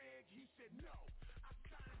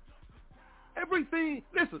 Everything,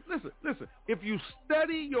 listen. If you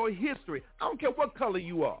study your history, I don't care what color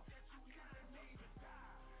you are.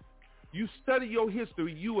 You study your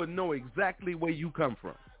history, you will know exactly where you come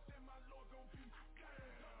from.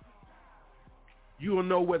 You will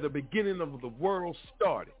know where the beginning of the world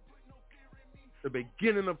started. The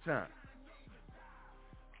beginning of time.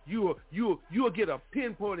 You will get a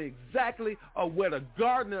pinpoint exactly of where the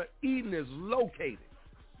Garden of Eden is located.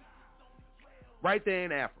 Right there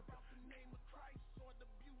in Africa.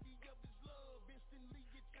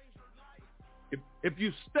 If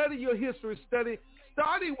you study your history,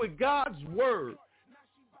 starting with God's word.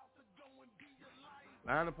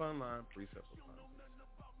 Line upon line, precept upon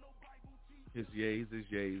precept. His yeas is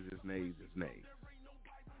yeas, his nays is nays.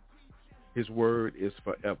 His word is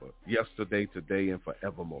forever. Yesterday, today, and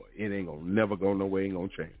forevermore. It ain't gonna never go nowhere, ain't gonna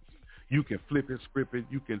change. You can flip it, script it,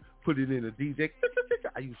 you can put it in a DJ.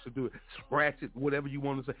 I used to do it, scratch it, whatever you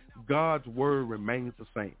want to say. God's word remains the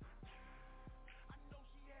same.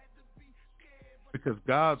 Because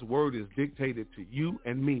God's word is dictated to you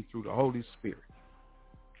and me through the Holy Spirit.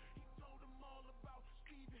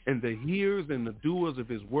 And the hearers and the doers of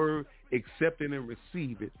his word accept it and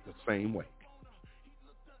receive it the same way.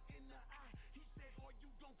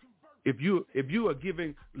 If you are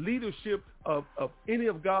giving leadership of any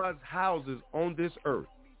of God's houses on this earth,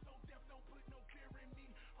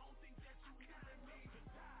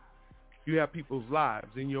 you have people's lives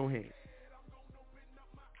in your hands.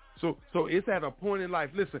 So it's at a point in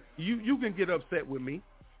life. Listen, you can get upset with me.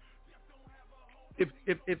 If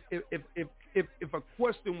a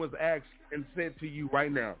question was asked and said to you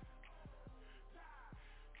right now,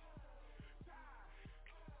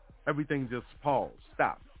 everything just paused,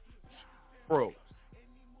 stopped, froze.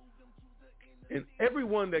 And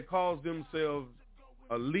everyone that calls themselves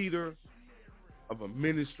a leader of a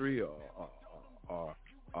ministry or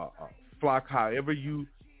flock, however you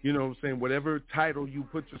know what I'm saying, whatever title you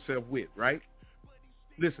put yourself with, right?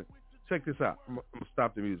 Listen, check this out. I'm going to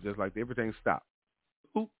stop the music just like that. Everything stopped.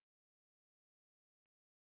 Oop.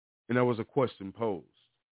 And there was a question posed.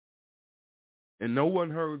 And no one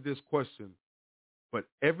heard this question but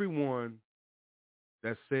everyone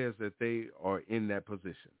that says that they are in that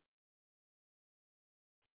position.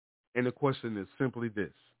 And the question is simply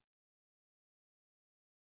this.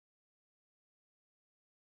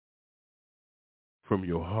 From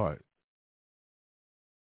your heart,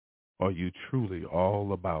 are you truly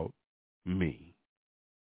all about me?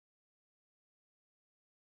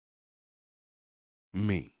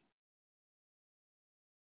 Me.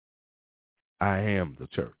 I am the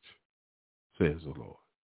church, says the Lord.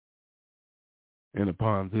 And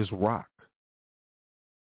upon this rock,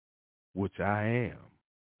 which I am,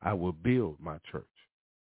 I will build my church,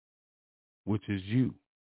 which is you,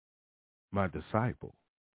 my disciple.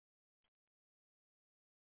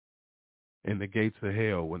 And the gates of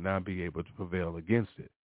hell will not be able to prevail against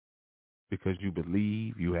it, because you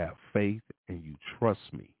believe, you have faith, and you trust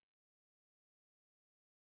me.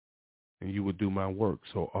 And you will do my work.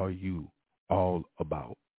 So are you all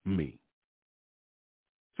about me?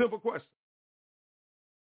 Simple question.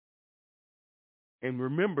 And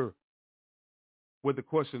remember where the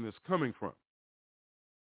question is coming from.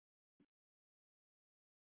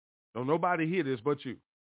 Don't nobody hear this but you,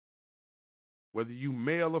 whether you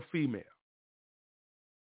male or female.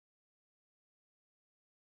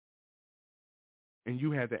 And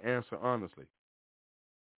you had to answer honestly.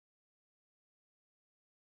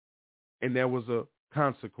 And there was a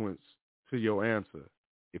consequence to your answer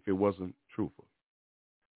if it wasn't truthful.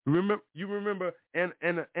 You remember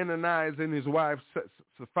Ananias and his wife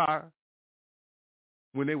Sapphira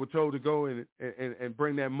when they were told to go and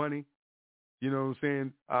bring that money? You know what I'm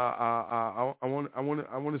saying? I want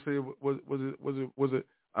to say was it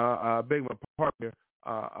I beg my pardon here.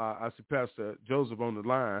 I see Pastor Joseph on the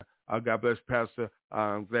line. God bless Pastor.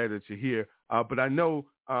 I'm glad that you're here. But I know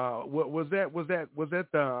was that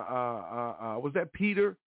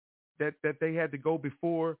Peter that they had to go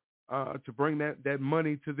before to bring that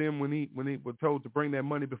money to them when he was told to bring that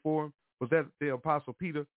money before him? Was that the Apostle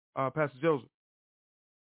Peter, Pastor Joseph?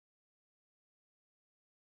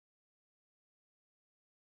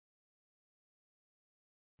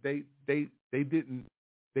 They didn't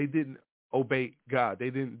obey God. They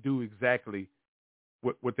didn't do exactly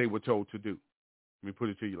what they were told to do. Let me put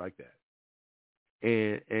it to you like that.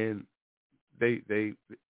 And they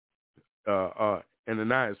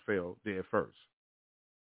Ananias fell dead first.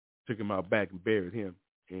 Took him out back and buried him.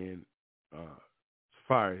 And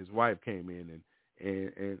Sapphira, his wife, came in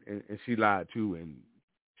and she lied too, and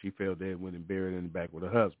she fell dead, went and buried in the back with her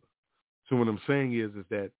husband. So what I'm saying is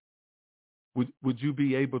that would you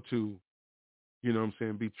be able to, you know what I'm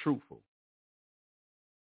saying, be truthful?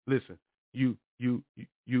 Listen, you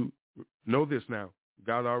know this now.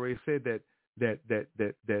 God already said that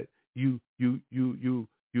you're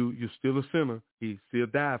still a sinner. He still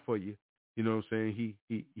died for you. You know what I'm saying?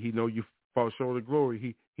 He know you fall short of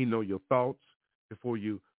glory. He know your thoughts before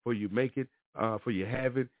you make it, before you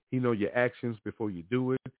have it. He know your actions before you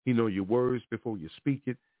do it. He know your words before you speak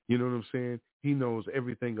it. You know what I'm saying? He knows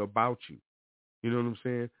everything about you. You know what I'm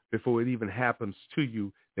saying? Before it even happens to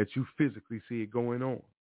you, that you physically see it going on.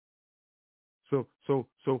 So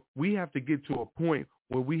we have to get to a point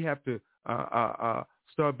where we have to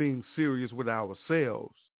start being serious with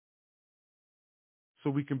ourselves so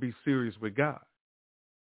we can be serious with God.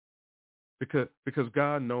 Because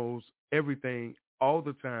God knows everything all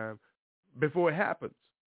the time before it happens.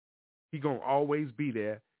 He going to always be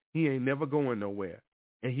there. He ain't never going nowhere.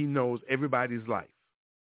 And he knows everybody's life.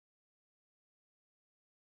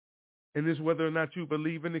 And it's whether or not you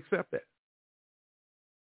believe and accept that.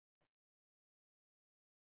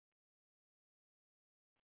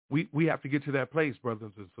 We have to get to that place,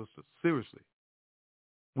 brothers and sisters. Seriously,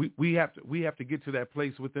 we have to get to that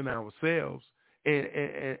place within ourselves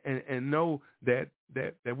and know that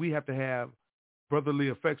we have to have brotherly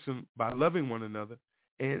affection by loving one another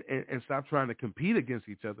and stop trying to compete against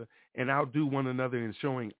each other and outdo one another in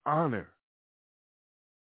showing honor.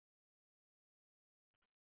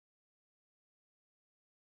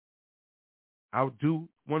 Outdo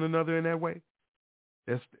one another in that way?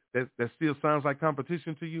 That still sounds like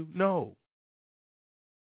competition to you? No.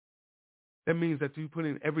 That means that you put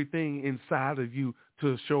in everything inside of you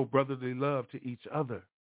to show brotherly love to each other,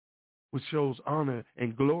 which shows honor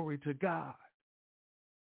and glory to God.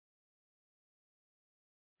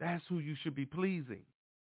 That's who you should be pleasing.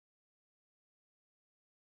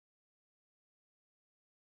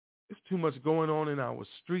 too much going on in our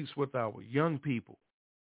streets with our young people.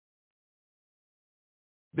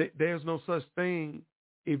 There's no such thing.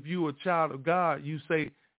 If you're a child of God, you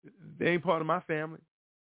say, they ain't part of my family.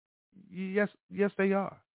 Yes, they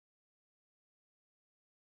are.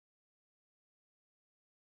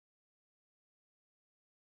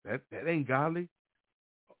 That ain't godly.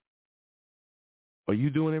 Are you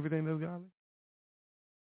doing everything that's godly?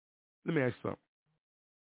 Let me ask you something.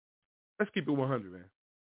 Let's keep it 100, man.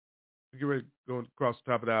 We get ready to go across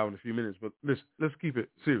the top of the hour in a few minutes, but listen, let's keep it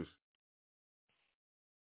serious.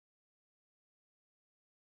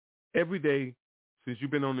 Every day since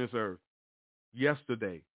you've been on this earth,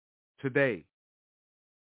 yesterday, today,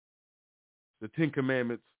 the 10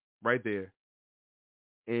 Commandments right there,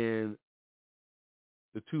 and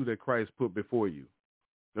the 2 that Christ put before you.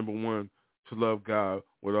 Number 1, to love God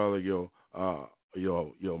with all of your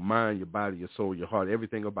mind, your body, your soul, your heart,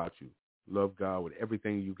 everything about you. Love God with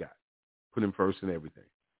everything you got. Put him first in everything.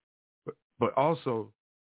 But also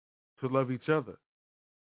to love each other.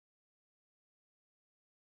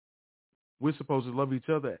 We're supposed to love each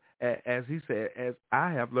other as he said, as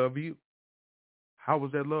I have loved you. How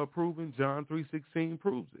was that love proven? John 3:16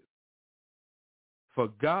 proves it. For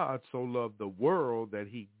God so loved the world that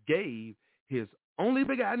he gave his only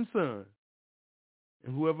begotten son,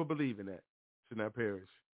 and whoever believes in that should not perish,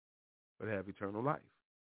 but have eternal life.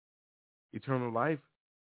 Eternal life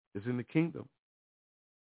is in the kingdom.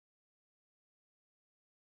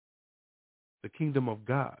 The kingdom of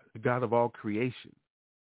God, the God of all creation,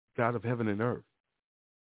 God of heaven and earth,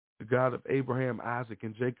 the God of Abraham, Isaac,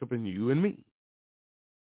 and Jacob, and you and me.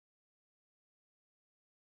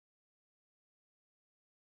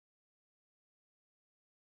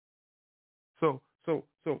 So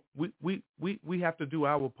we have to do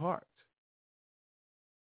our part.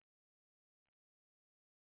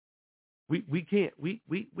 We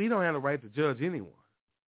don't have the right to judge anyone.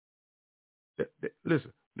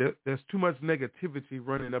 Listen, there's too much negativity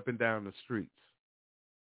running up and down the streets.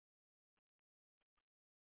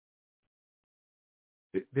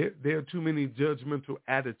 There are too many judgmental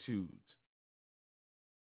attitudes.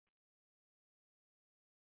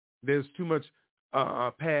 There's too much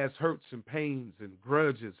past hurts and pains and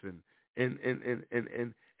grudges and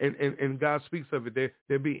God speaks of it.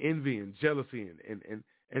 There be envy and jealousy and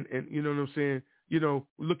you know what I'm saying? You know,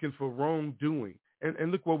 looking for wrongdoing.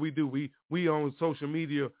 And look what we do. We on social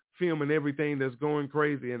media filming everything that's going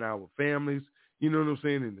crazy in our families. You know what I'm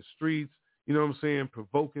saying? In the streets. You know what I'm saying?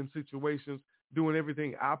 Provoking situations, doing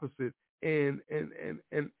everything opposite, and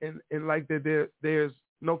like that. There's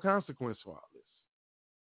no consequence for all this.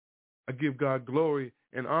 I give God glory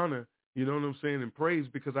and honor, you know what I'm saying, and praise,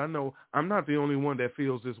 because I know I'm not the only one that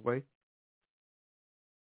feels this way.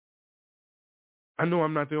 I know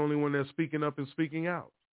I'm not the only one that's speaking up and speaking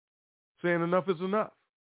out, saying enough is enough.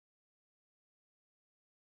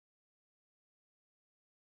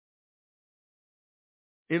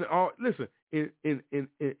 In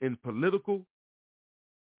political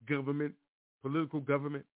government,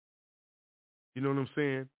 you know what I'm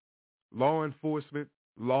saying, law enforcement,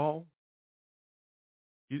 law.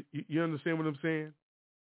 You understand what I'm saying?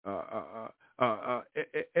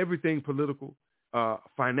 Everything political,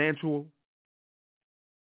 financial,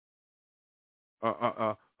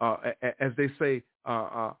 as they say,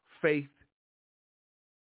 faith.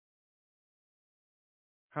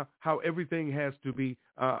 How everything has to be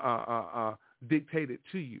dictated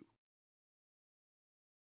to you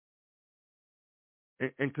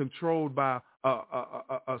and controlled by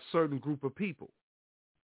a certain group of people.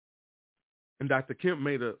 And Dr. Kemp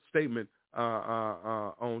made a statement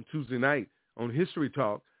on Tuesday night on History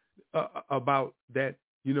Talk about that,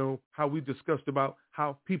 you know, how we discussed about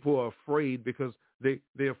how people are afraid because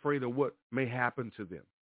they're afraid of what may happen to them.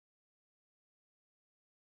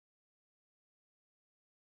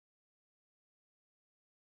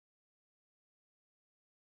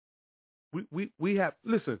 We have,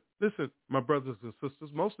 listen, my brothers and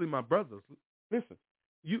sisters, mostly my brothers, listen,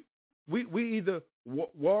 we either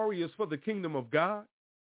warriors for the kingdom of God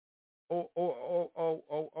or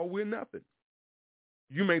we're nothing.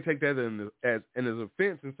 You may take that as an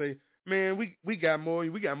offense and say, man, we got more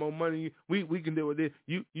money, we can deal with it.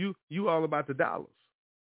 You all about the dollars.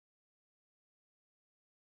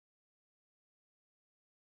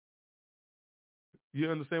 You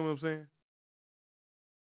understand what I'm saying?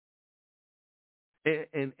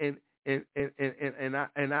 And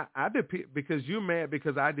I depend, because you're mad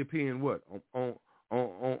because I depend what on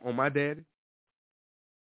my daddy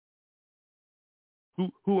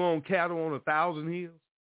who owned cattle on 1,000 hills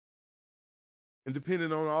and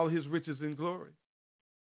depended on all his riches and glory.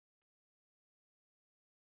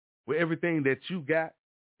 where everything that you got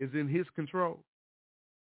is in his control.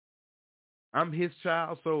 I'm his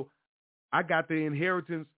child, so I got the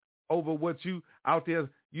inheritance over what you out there,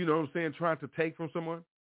 you know what I'm saying, trying to take from someone.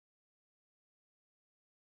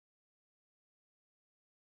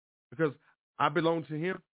 Because I belong to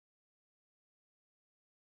him.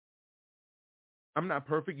 I'm not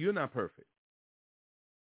perfect. You're not perfect.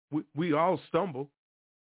 We all stumble.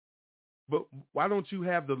 But why don't you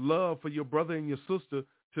have the love for your brother and your sister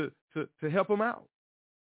to help them out?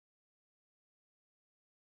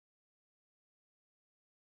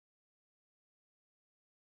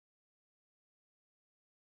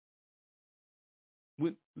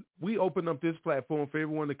 We open up this platform for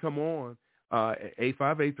everyone to come on,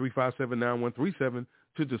 858-357-9137,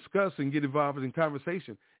 to discuss and get involved in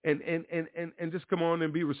conversation, and just come on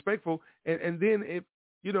and be respectful. And then if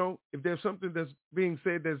there's something that's being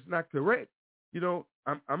said that's not correct,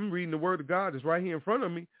 I'm reading the word of God. It's right here in front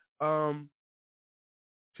of me. Tell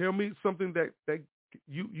me something that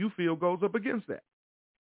you feel goes up against that.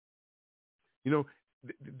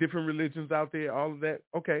 Different religions out there, all of that.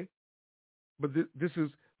 Okay. But this is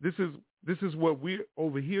what we're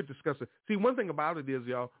over here discussing. See, one thing about it is,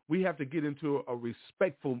 y'all, we have to get into a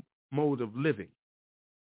respectful mode of living.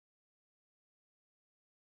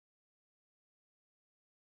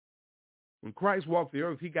 When Christ walked the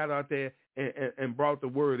earth, he got out there and brought the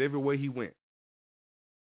word everywhere he went.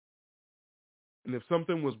 And if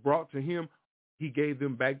something was brought to him, he gave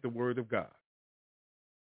them back the word of God,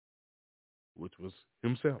 which was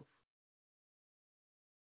himself.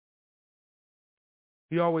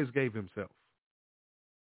 He always gave himself.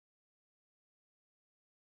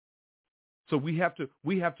 So we have to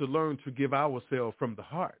learn to give ourselves from the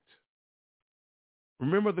heart.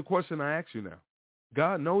 Remember the question I asked you now.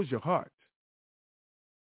 God knows your heart.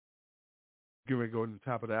 Get ready to go to the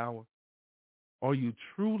top of the hour. Are you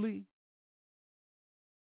truly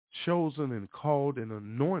chosen and called and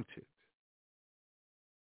anointed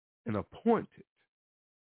and appointed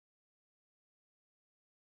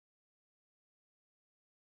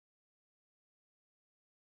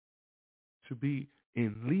to be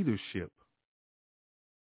in leadership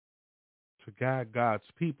to guide God's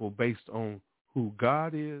people based on who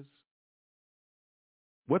God is,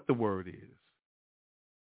 what the word is,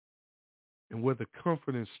 and where the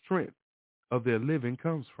comfort and strength of their living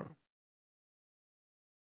comes from?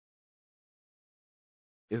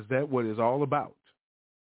 Is that what it's all about?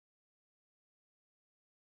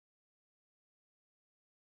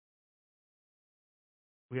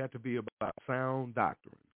 We have to be about sound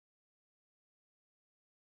doctrine.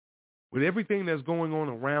 With everything that's going on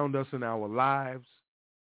around us in our lives,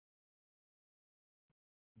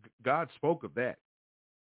 God spoke of that.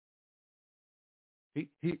 He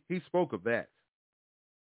spoke of that.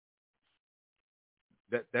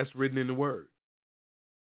 That's written in the Word.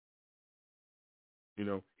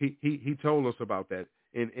 He told us about that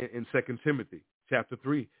in 2 Timothy chapter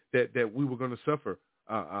 3, that we were going to suffer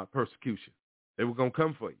persecution. They were going to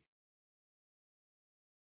come for you.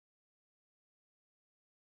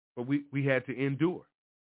 But we had to endure.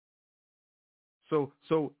 So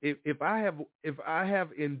if I have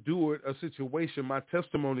endured a situation, my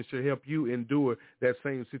testimony should help you endure that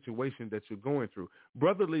same situation that you're going through.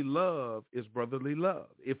 Brotherly love is brotherly love.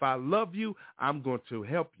 If I love you, I'm going to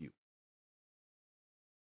help you.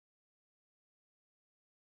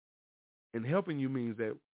 And helping you means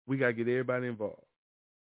that we got to get everybody involved.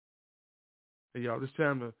 Hey, y'all, it's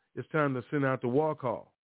time to send out the war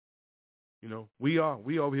call. We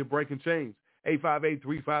over here breaking chains.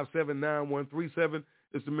 858-357-9137.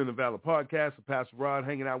 It's the Men of Valor podcast. Pastor Rod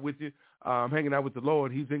hanging out with you. I'm hanging out with the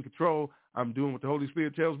Lord. He's in control. I'm doing what the Holy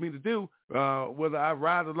Spirit tells me to do. Whether I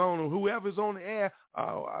ride alone or whoever's on the air,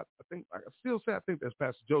 I think that's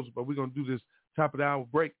Pastor Joseph, but we're going to do this top of the hour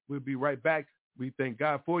break. We'll be right back. We thank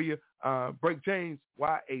God for you. Break Chains,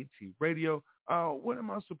 YAT Radio. What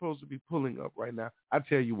am I supposed to be pulling up right now? I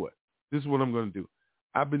tell you what. This is what I'm going to do.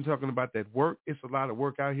 I've been talking about that work. It's a lot of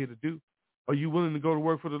work out here to do. Are you willing to go to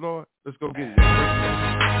work for the Lord? Let's go get it.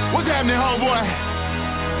 What's happening, homeboy?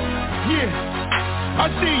 Yeah,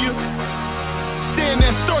 I see you. Staying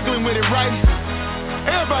there struggling with it, right?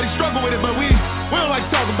 Everybody struggle with it, but we don't like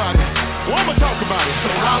to talk about it. Well, I'm going to talk about it.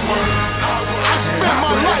 So I spent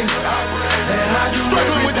my life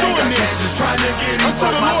struggling with doing this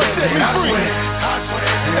until the Lord set me free.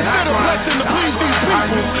 Instead of blessing to please these people,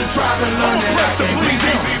 I'm going to bless to please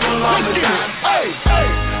Him. Let's get it. Hey,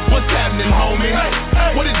 what's happening, homie?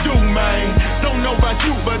 What it do, man? Don't know about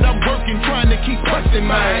you, but I'm working, trying to keep pressing,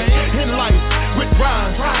 man. In life, with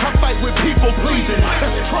rhymes, I fight with people pleasing.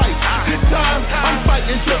 That's Christ. This time, I'm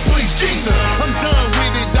fighting to please Jesus. I'm done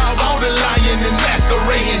with it, dog.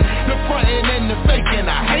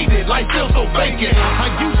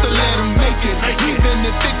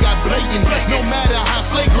 No matter how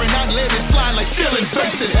flagrant, I let it slide like ceiling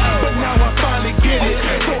faces. But now I finally get it,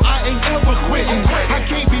 so I ain't ever quitting. I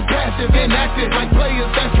can't be passive and active like players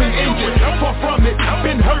that's been injured. Far from it, I've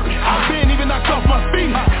been hurt, I've been even knocked off my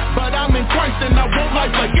feet. But I'm in Christ and I want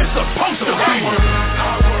life like it's supposed to be.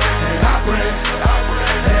 And I pray,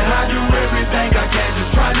 and I do everything I can,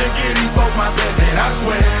 just trying to get these folks my best. And I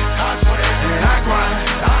sweat, and I grind.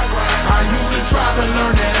 I usually try to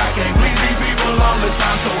learn that I can't please these people all the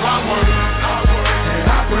time, so I work, and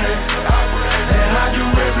I pray, and I do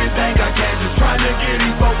everything I can, just trying to get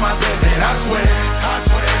these folks my best. And I sweat,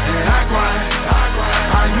 and I grind.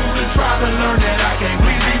 I usually try to learn that I can't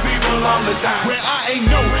please these people all the time. Where I ain't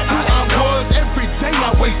know who I was, every day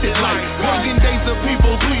I wasted life, working days of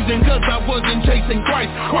people pleasing, cause I wasn't chasing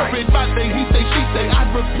Christ. Corporate about the he say, she say,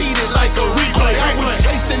 I'd repeat it like a replay. I was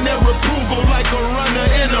chasing their approval like a runner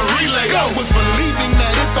in a relay. I was believing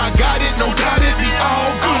that if I got it, no doubt it'd be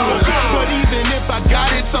all good. But even if I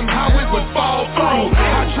got it, somehow it would fall through.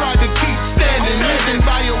 I tried to keep standing, living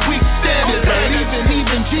by a weak standard, but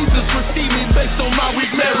even Jesus received me based on my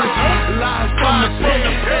weak merits. Lies from the pit,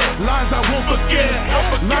 lies I won't forget,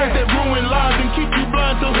 lies that ruin lives and keep you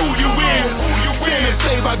blind to who you is. Sin is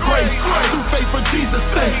saved by grace, through faith for Jesus'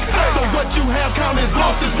 sake. So what you have counted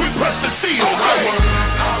lost as we press the seal. I work,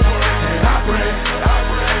 and I pray,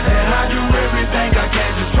 and I do everything I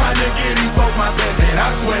can, just trying to get these folks my best. And I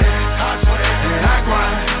sweat, and I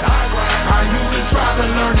grind. I usually try to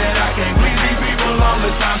learn that I can't please these people all the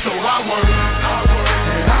time, so I work,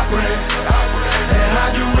 and I pray, and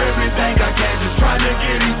I do everything I can, just trying to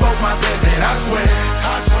get these folks my best. And I sweat,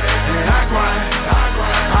 and I grind.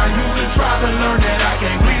 I usually try to learn that I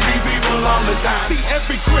can't please these people all the time. See,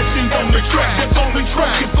 every Christian's on the track, that's on the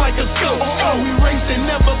track, it's like a scope. Oh, we racing,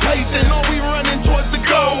 never pacing, oh, we running towards the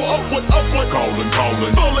goal. Upward, calling,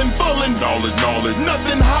 fullin', knowledge,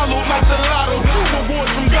 nothing hollow like the lotto. Rewards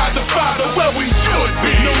from God the Father, where we should be.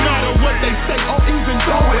 No matter what they say, or even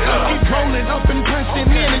throw it up. Keep rolling up and pressing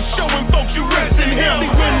in and showing folks you rest in Him. See,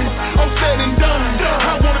 when it's all said and done,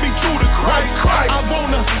 I wanna be true to Christ. I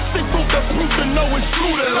wanna see proof the proof to know it's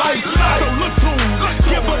true to life. So look to Him,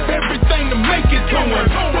 give up everything to make it to Him.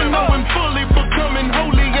 When knowing fully becoming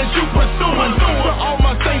holy as you pursuing. For all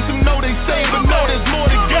my saints who know they saved but know there's more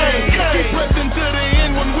to gain. Keep pressing to the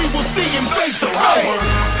end when we will see Him face to face.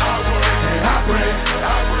 And I pray,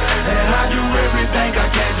 and I do everything I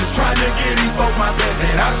can, just trying to get these folks my best.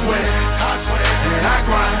 And I sweat, and I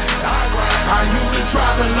grind. I usually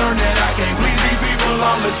try to learn that I can't please these people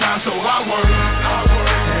all the time, so I work,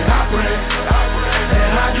 and I pray,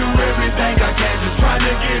 and I do everything I can, just trying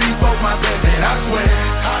to get these folks my best. And I sweat,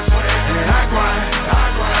 and I grind.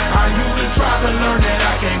 I usually try to learn that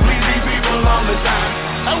I can't please these people all the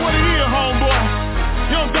time. That's what it is, homeboy.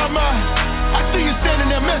 You know what I'm talking about? I see you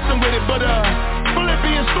standing there messing with it, but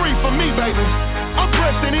Philippians 3 for me, baby. I'm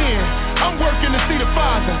pressing in. I'm working to see the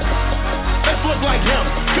Father. Let's look like Him.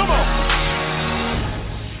 Come on.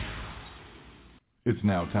 It's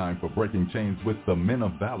now time for Breaking Chains with the Men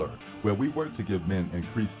of Valor, where we work to give men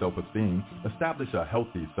increased self-esteem, establish a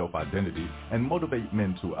healthy self-identity, and motivate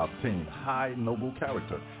men to obtain high, noble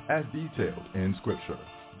character, as detailed in Scripture.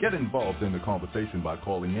 Get involved in the conversation by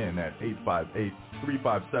calling in at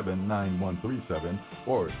 858-357-9137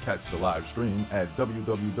 or catch the live stream at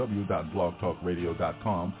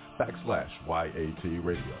www.blogtalkradio.com/YAT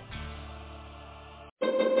Radio.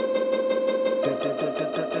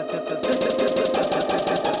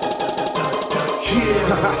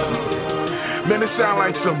 Yeah. Man, it sound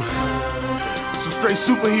like some straight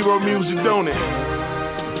superhero music, don't it?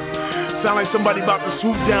 Sound like somebody about to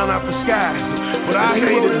swoop down out the sky. But I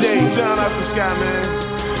hate the day down out the sky,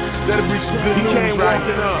 man. That'll be some good news. He came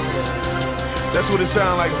walking up. That's what it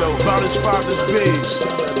sound like, though. About his father's pigs.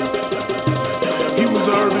 He was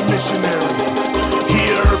an urban missionary. He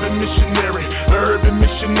an urban missionary. Urban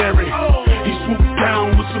missionary. He swooped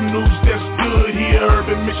down with some news that's good. He an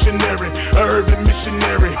urban missionary. Urban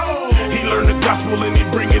missionary. He learned the gospel and he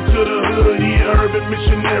bring it to the hood. He an urban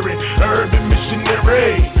missionary. Urban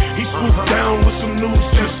missionary. He swooped down with some news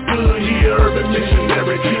just good. He an urban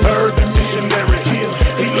missionary. Urban missionary.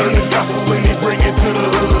 He learned the gospel and he bring it to the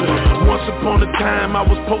hood. Once upon a time I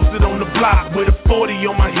was posted on the block with a 40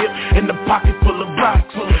 on my hip and a pocket full of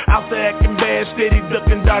rocks. Out there acting bad, steady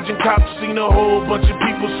ducking, dodging cops. Seen a whole bunch of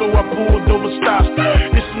people, so I pulled over stops.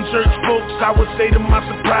 There's some church folks, I would say to my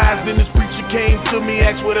surprise. Then this preacher came to me,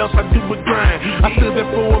 asked what else I do with grind. I stood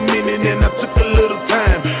there for a minute and I took a little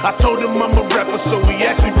time. I told him I'm a rapper, so he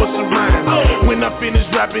asked me what's a rhyme. When When I finished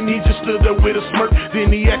rapping, he just stood there with a smirk. Then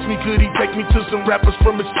he asked me, could he take me to some rappers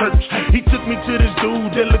from his church? He took me to this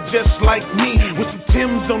dude that looked just like me, with some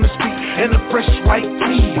Timbs on his feet and a fresh white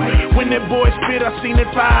tee. When that boy spit, I seen that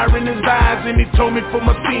fire in his eyes, and he told me for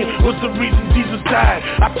my sin was the reason Jesus died.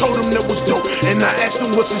 I told him that was dope, and I asked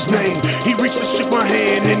him what's his name. He reached and shook my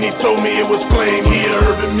hand, and he told me it was Flame. He a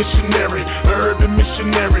urban missionary, urban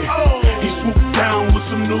missionary. He swooped down with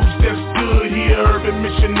some news that's good. He a urban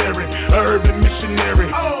missionary, urban missionary.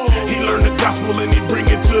 He learned the gospel and he bring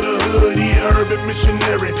it to the hood. He a urban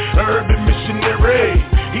missionary, urban missionary.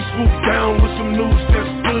 He swooped down with some news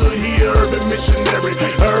that's good. He a urban missionary,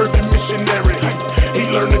 urban missionary. He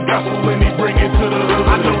learned the gospel and he bring it to the hood.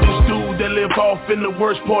 I know this dude that live off in the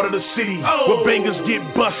worst part of the city, where bangers get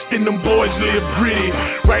bust and them boys live gritty.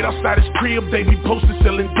 Right outside his crib, they be posted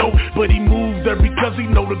selling dope, but he moved there because he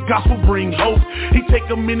know the gospel bring hope. He take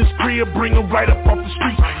them in his crib, bring them right up off the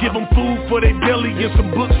streets, give them food for their belly and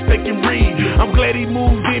some books they can read. I'm glad he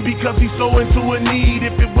moved in because he's so into a need.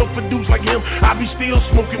 If it were for dudes like him, I'd be still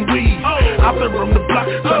smoking weed. Out there on the block,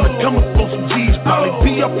 trying to come up on some G's. Probably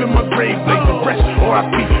be up in my grave, lay to rest,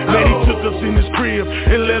 R.I.P. Man, he took us in his crib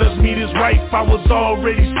and let us meet his wife. I was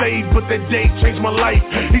already saved, but that day changed my life.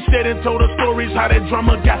 He said and told us stories how that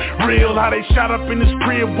drama got real, how they shot up in his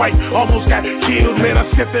crib, white almost got killed. Man, I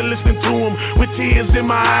sat there listening to him with tears in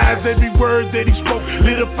my eyes. Every word that he spoke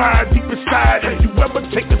lit a fire deep inside. Have you ever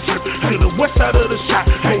take a trip to the west side of the shop?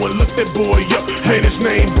 Go and look that boy up, man, his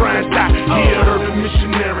name Brian Dot. He a urban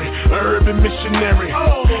missionary, urban missionary.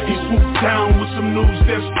 He swooped down with some news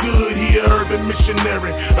that's good. He a urban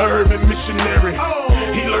missionary, urban missionary.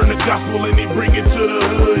 He learned the gospel and he bring it to the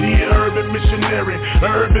hood. He a urban missionary,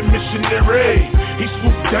 urban missionary. He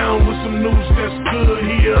swooped down with some news that's good.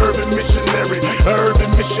 He a urban missionary,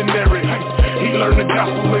 urban missionary. He learned the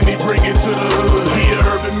gospel and he bring it to the hood. He a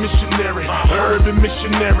urban missionary, urban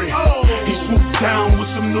missionary. He swooped down with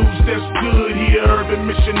some news that's good. He a urban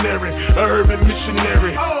missionary, urban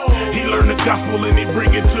missionary. He learned the gospel and he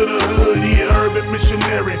bring it to the hood. He a urban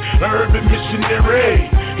missionary, urban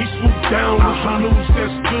missionary. He swooped down with some news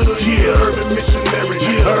that's good. He a urban missionary,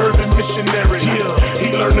 urban missionary. He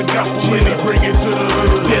learned the gospel and he bring it to the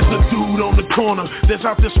hood. There's a dude on the corner that's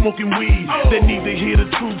out there smoking weed, that need to hear the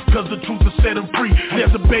truth, cause the truth will set him free.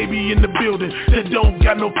 There's a baby in the building that don't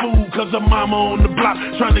got no food, cause her mama on the block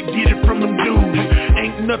trying to get it from them dudes.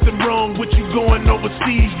 Ain't nothing wrong with you going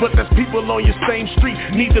overseas, but there's people on your same street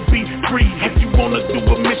need to be free. If you wanna do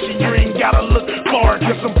a mission, you ain't gotta look far,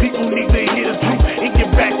 cause some people need to hear the truth in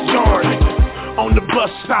your backyard. On the bus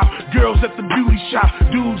stop, girls at the beauty shop,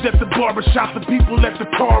 dudes at the barber shop, the people at the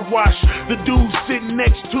car wash, the dudes sitting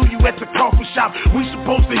next to you at the coffee shop. We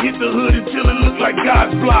supposed to hit the hood until it look like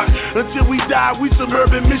God's block. Until we die, we some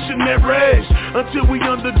urban missionaries. Until we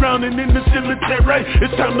underground and in the cemetery.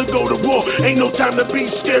 It's time to go to war, ain't no time to be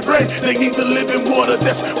scary. They need the living water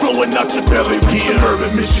that's flowing out your belly. He an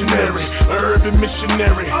urban missionary, urban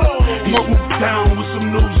missionary. He swooped down with some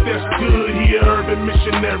news that's good. He an urban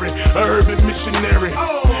missionary, urban missionary.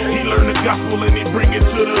 He learned the gospel and he bring it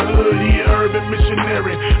to the hood. He a urban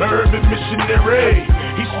missionary, urban missionary.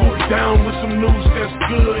 He swooped down with some news that's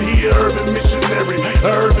good. He a urban missionary,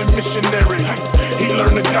 urban missionary. He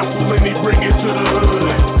learned the gospel and he bring it to the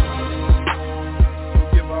hood.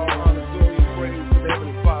 Give all honor, glory, and praise to the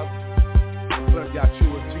Heavenly Father, Son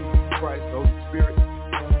Yahshua, Jesus Christ, the Holy Spirit,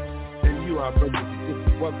 and you, our brothers and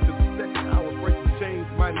sisters. Welcome to the second hour Breaking Chains,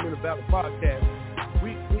 Mighty Men of Valor podcast.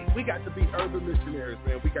 We got to be urban missionaries,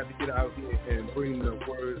 man. We got to get out here and bring the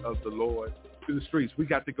word of the Lord to the streets. We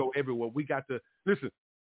got to go everywhere. We got to, listen,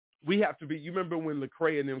 we have to be, you remember when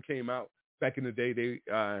Lecrae and them came out back in the day, they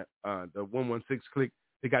the 116 clique,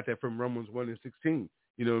 they got that from Romans 1 and 16.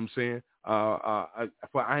 You know what I'm saying?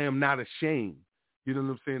 For I am not ashamed, you know what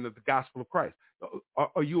I'm saying, of the gospel of Christ.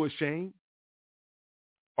 Are you ashamed?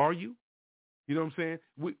 Are you? You know what I'm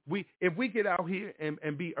saying? We if we get out here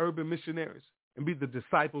and be urban missionaries, and be the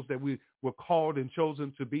disciples that we were called and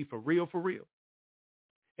chosen to be for real,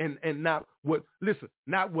 and not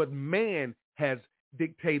what man has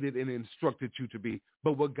dictated and instructed you to be,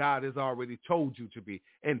 but what God has already told you to be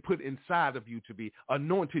and put inside of you to be,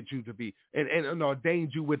 anointed you to be, and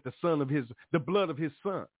ordained you with the blood of his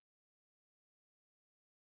son.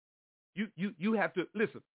 You have to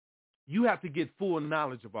listen. You have to get full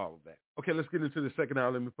knowledge of all of that. Okay, let's get into the second hour.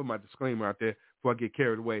 Let me put my disclaimer out there before I get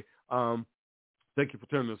carried away. Thank you for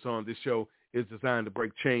turning us on. This show is designed to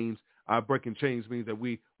break chains. Breaking chains means that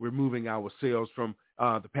we're moving ourselves from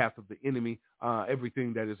the path of the enemy,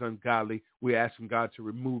 everything that is ungodly. We're asking God to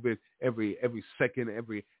remove it every second,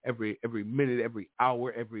 every minute, every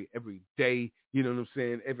hour, every day. You know what I'm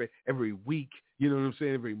saying? Every week. You know what I'm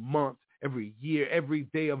saying? Every month, every year, every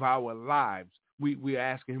day of our lives. We're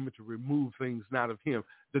asking him to remove things not of him,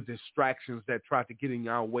 the distractions that try to get in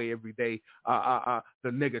our way every day, the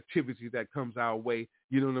negativity that comes our way.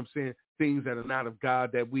 You know what I'm saying? Things that are not of God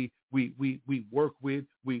that we work with,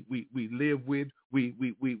 we live with, we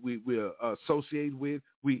associate with.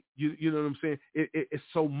 You know what I'm saying? It's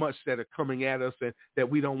so much that are coming at us that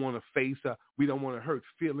we don't want to face. We don't want to hurt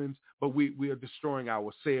feelings, but we are destroying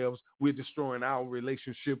ourselves. We're destroying our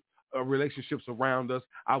relationships around us,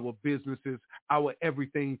 our businesses, our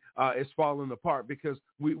everything is falling apart because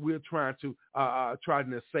we're trying to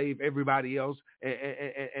save everybody else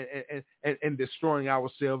and destroying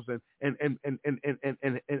ourselves and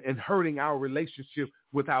hurting our relationship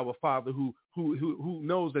with our Father who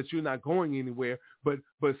knows that you're not going anywhere, but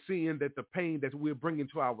seeing that the pain that we're bringing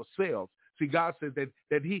to ourselves. See, God said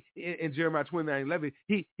that he in Jeremiah 29:11,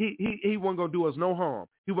 he wasn't going to do us no harm.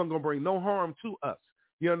 He wasn't going to bring no harm to us.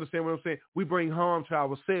 You understand what I'm saying? We bring harm to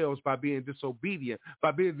ourselves by being disobedient.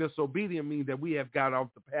 By being disobedient means that we have got off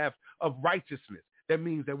the path of righteousness. That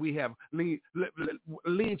means that we have leaned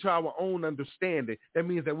to our own understanding. That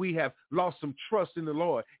means that we have lost some trust in the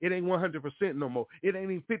Lord. It ain't 100% no more. It ain't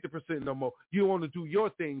even 50% no more. You want to do your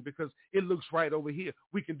thing because it looks right over here.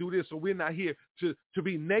 We can do this, so we're not here to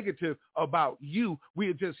be negative about you.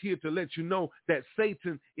 We're just here to let you know that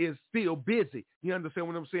Satan is still busy. You understand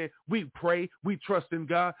what I'm saying? We pray, we trust in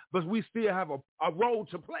God, but we still have a role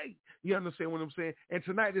to play. You understand what I'm saying? And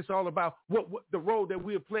tonight it's all about what the role that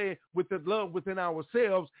we're playing with the love within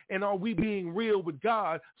ourselves, and are we being real with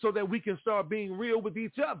God so that we can start being real with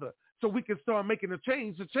each other, so we can start making a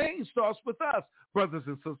change. The change starts with us, brothers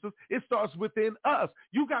and sisters. It starts within us.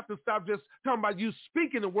 You got to stop just talking about you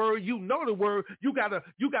speaking the word. You know the word. You got a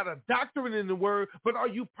doctorate in the word, but are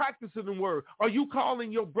you practicing the word? Are you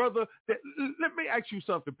calling your brother? Let me ask you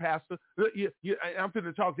something, Pastor. I'm going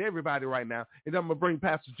to talk to everybody right now, and I'm going to bring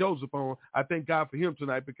Pastor Joseph on. I thank God for him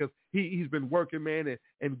tonight because he's been working, man,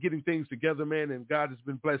 and getting things together, man, and God has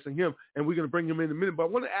been blessing him, and we're going to bring him in a minute. But I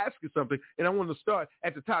want to ask you something, and I want to start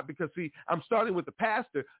at the top because, see, I'm starting with the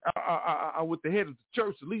pastor, with the head of the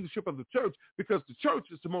church, the leadership of the church, because the church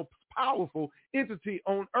is the most powerful entity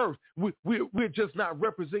on earth. We're just not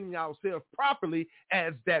representing ourselves properly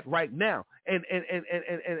as that right now, and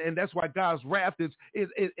that's why God's wrath is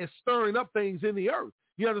stirring up things in the earth.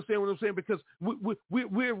 You understand what I'm saying? Because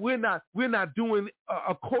we're not doing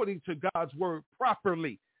according to God's word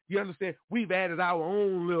properly. You understand? We've added our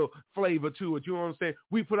own little flavor to it. You know what I'm saying?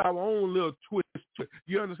 We put our own little twist to it.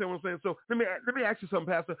 You understand what I'm saying? So let me ask you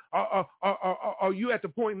something, Pastor. Are you at the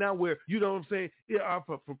point now where, you know what I'm saying,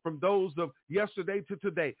 from those of yesterday to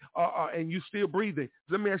today, and you still breathing?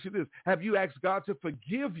 Let me ask you this. Have you asked God to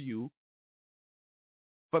forgive you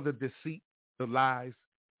for the deceit, the lies,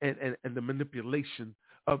 and the manipulation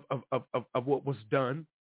of what was done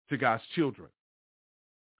to God's children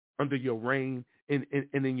under your reign and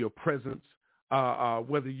in your presence,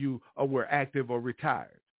 whether you were active or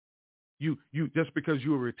retired? You just because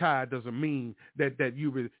you were retired doesn't mean that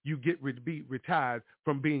you get to be retired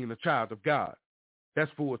from being a child of God.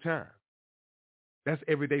 That's full time. That's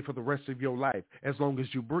every day for the rest of your life, as long as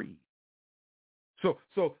you breathe. So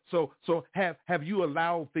have you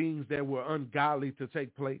allowed things that were ungodly to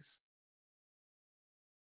take place?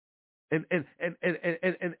 And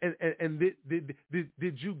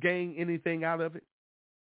did you gain anything out of it?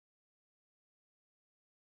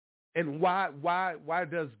 And why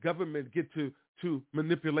does government get to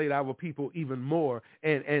manipulate our people even more,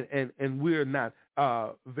 and we're not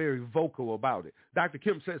very vocal about it? Dr.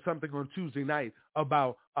 Kim said something on Tuesday night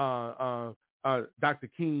about Dr.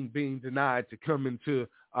 King being denied to come into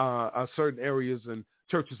certain areas and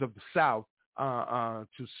churches of the South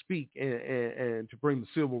to speak and to bring the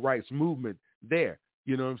civil rights movement there.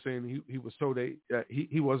 You know what I'm saying? He was told that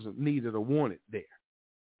he wasn't needed or wanted there.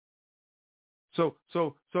 So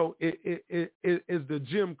it is the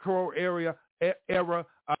Jim Crow era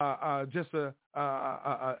just has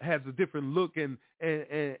a different look and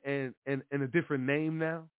a different name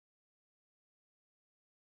now.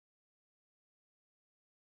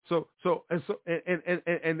 So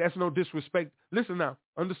that's no disrespect. Listen now,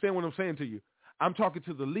 understand what I'm saying to you. I'm talking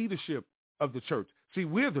to the leadership of the church. See,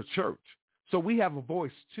 we're the church, so we have a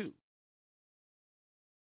voice too.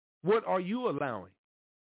 What are you allowing?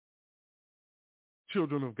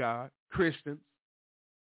 Children of God, Christians,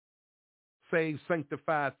 saved,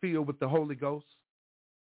 sanctified, filled with the Holy Ghost,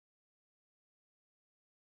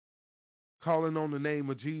 calling on the name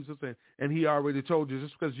of Jesus, and he already told you,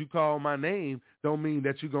 just because you call my name don't mean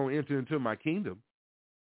that you're going to enter into my kingdom.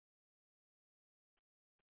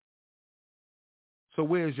 So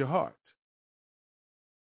where's your heart?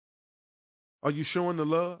 Are you showing the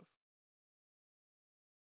love?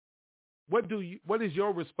 What is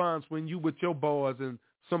your response when you with your boys and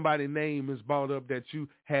somebody's name is brought up that you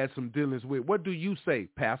had some dealings with? What do you say,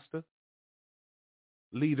 pastor,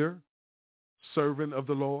 leader, servant of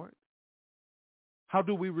the Lord? How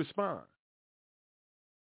do we respond?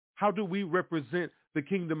 How do we represent the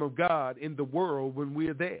kingdom of God in the world when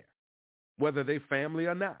we're there, whether they family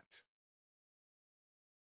or not?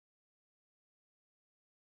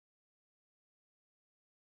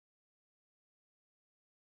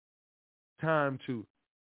 Time to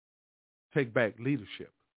take back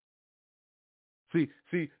leadership. See,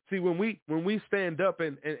 when we stand up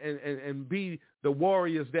and be the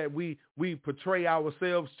warriors that we portray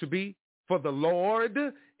ourselves to be for the Lord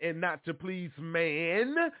and not to please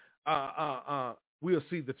man, we'll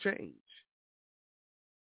see the change.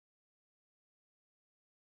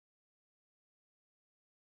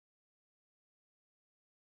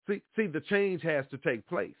 See, the change has to take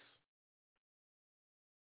place.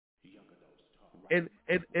 And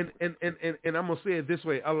I'm going to say it this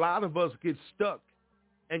way. A lot of us get stuck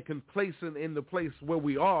and complacent in the place where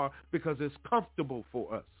we are because it's comfortable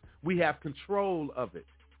for us. We have control of it.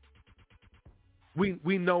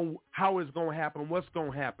 We know how it's going to happen, what's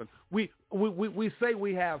going to happen. We say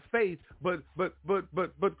we have faith, but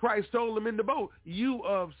Christ told them in the boat, you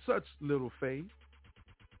of such little faith.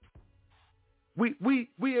 We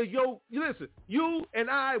are listen, you and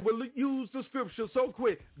I will use the scripture so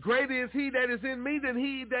quick. Greater is he that is in me than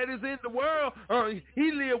he that is in the world.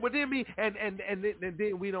 He lives within me, and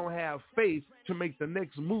then we don't have faith to make the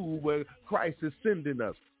next move where Christ is sending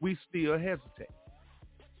us. We still hesitate.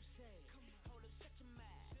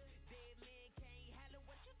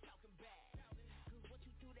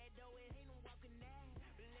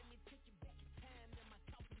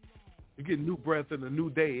 You get new breath and a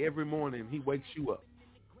new day every morning. He wakes you up.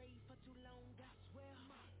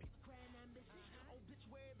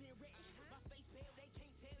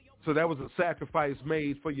 So that was a sacrifice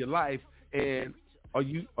made for your life. And are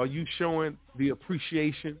you showing the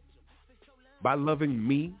appreciation by loving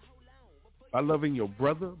me, by loving your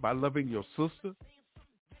brother, by loving your sister,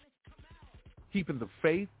 keeping the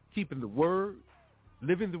faith, keeping the word,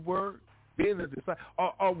 living the word? Being a disciple.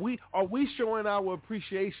 Are we showing our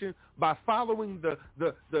appreciation by following the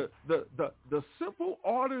simple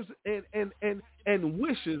orders and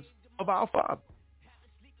wishes of our Father?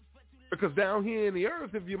 Because down here in the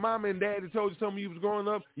earth, if your mama and daddy told you something you was growing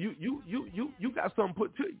up, you got something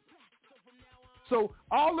put to you. So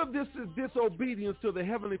all of this is disobedience to the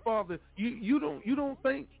Heavenly Father. You don't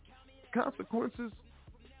think consequences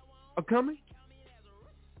are coming?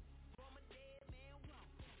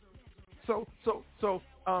 So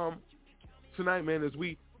tonight, man, as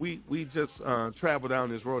we just travel down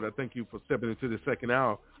this road, I thank you for stepping into the second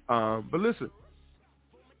hour. But listen,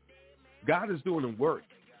 God is doing the work,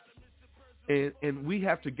 and we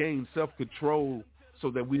have to gain self-control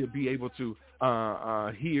so that we'll be able to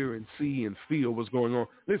hear and see and feel what's going on.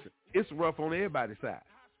 Listen, it's rough on everybody's side.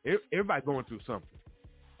 Everybody going through something.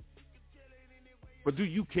 But do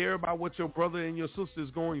you care about what your brother and your sister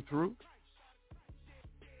is going through?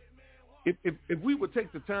 If we would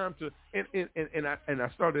take the time to, and I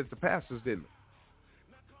started at the pastors, didn't I?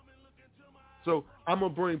 So I'm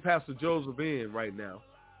gonna bring Pastor Joseph in right now,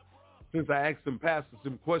 since I asked them pastors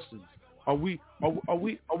some questions. Are we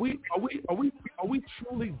truly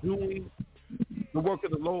doing the work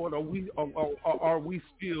of the Lord? Are we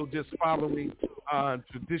still just following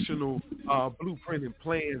traditional blueprint and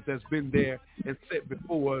plans that's been there and set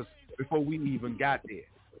before us before we even got there?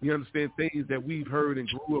 You understand, things that we've heard and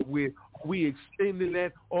grew up with. Are we extending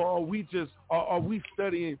that, or are we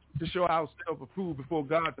studying to show ourselves approved before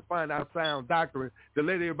God to find our sound doctrine, to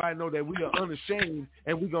let everybody know that we are unashamed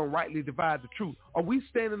and we're going to rightly divide the truth? Are we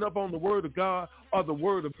standing up on the word of God or the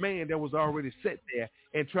word of man that was already set there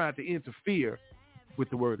and trying to interfere with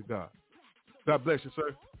the word of God? God bless you,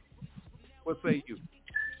 sir. What say you?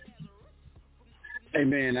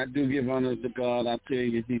 Amen. I do give honor to God. I tell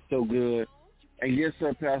you, he's so good. And yes,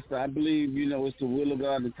 sir, Pastor, I believe, it's the will of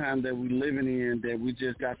God, the time that we're living in, that we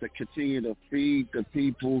just got to continue to feed the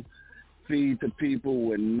people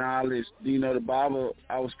with knowledge. The Bible,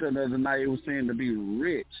 I was studying the other night, it was saying to be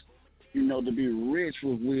rich, to be rich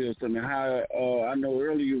with wisdom. And how, I know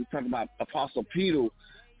earlier you were talking about Apostle Peter,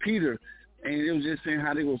 and it was just saying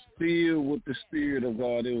how they was filled with the Spirit of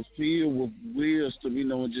God. They was filled with wisdom,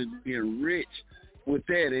 and just being rich with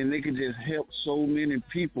that, and they can just help so many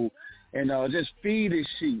people. And just feed the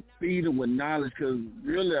sheep, feed them with knowledge, because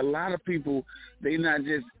really a lot of people, they not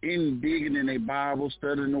just digging in their Bible,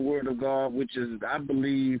 studying the Word of God, which is, I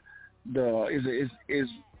believe,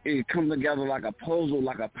 it comes together like a puzzle,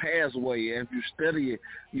 like a pathway. As you study it,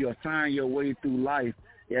 you'll find your way through life.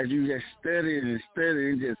 As you just study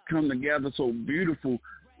it just come together so beautiful,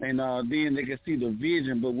 and then they can see the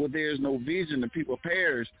vision. But where there's no vision, the people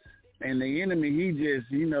perish. And the enemy, he just,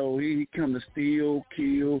 he come to steal,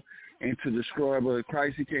 kill, and to destroy, but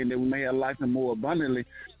Christ, he came that we may have life and more abundantly.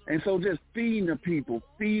 And so just feeding the people,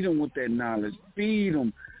 feed them with that knowledge, feed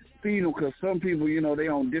them, because some people, they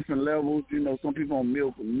on different levels, some people on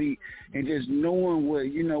milk and meat, and just knowing what,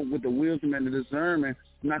 with the wisdom and the discernment,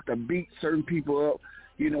 not to beat certain people up,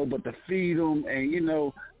 but to feed them, and,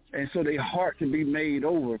 and so their heart can be made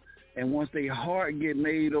over. And once their heart get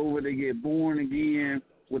made over, they get born again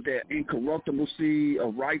with that incorruptible seed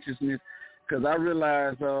of righteousness. Because I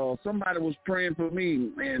realized somebody was praying for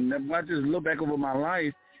me, and I just look back over my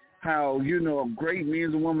life, how, great men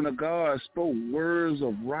and women of God spoke words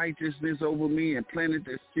of righteousness over me and planted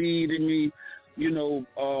the seed in me.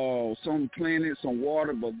 Some planted, some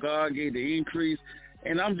water, but God gave the increase.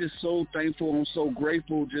 And I'm just so thankful. I'm so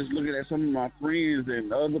grateful just looking at some of my friends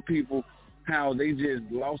and other people, how they just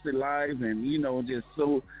lost their lives and, just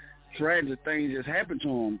so tragic things just happened to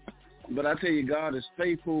them. But I tell you, God is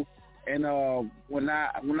faithful. And when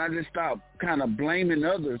I just stopped kind of blaming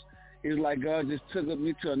others, it's like God just took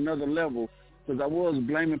me to another level, because I was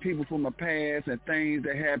blaming people from the past and things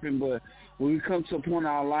that happened. But when we come to a point in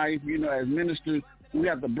our life, as ministers, we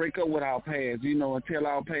have to break up with our past, and tell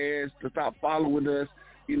our past to stop following us,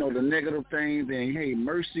 the negative things, and, hey,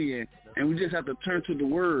 mercy. And we just have to turn to the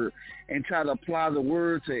Word and try to apply the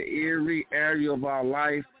Word to every area of our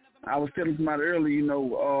life. I was telling somebody earlier,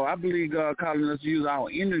 I believe God calling us to use our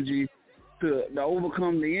energy to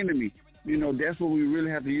overcome the enemy. That's what we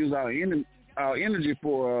really have to use our energy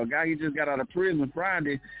for. A guy, he just got out of prison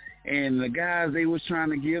Friday, and the guys, they was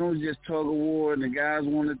trying to get him, just tug of war, and the guys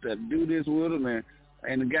wanted to do this with him,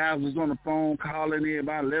 and the guys was on the phone calling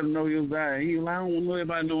everybody, let them know he was dying. He was like, I don't want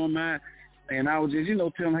everybody knowing mine. And I was just,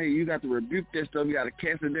 tell him, hey, you got to rebuke that stuff. You got to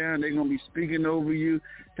cast it down. They're going to be speaking over you,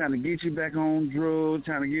 trying to get you back on drugs,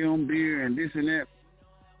 trying to get on beer and this and that.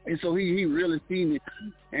 And so he really seen it.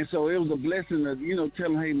 And so it was a blessing to,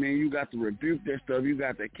 tell him, hey, man, you got to rebuke that stuff. You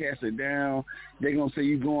got to cast it down. They're going to say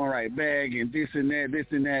you're going right back and this and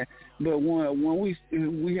that. But when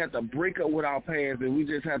we have to break up with our past, and we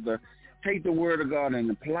just have to take the word of God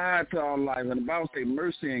and apply it to our life. And the Bible says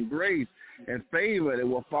mercy and grace and favor that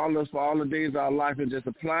will follow us for all the days of our life, and just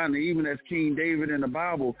applying it, even as King David in the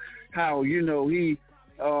Bible, how,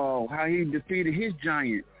 how he defeated his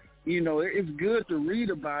giant. It's good to read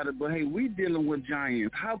about it, but, hey, we dealing with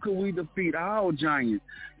giants. How can we defeat our giants?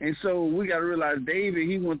 And so we got to realize David,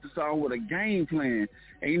 he went to Saul with a game plan.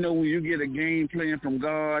 And, when you get a game plan from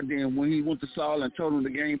God, then when he went to Saul and told him the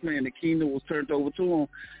game plan, the kingdom was turned over to him,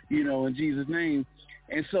 in Jesus' name.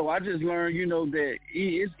 And so I just learned, that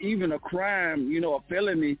it's even a crime, a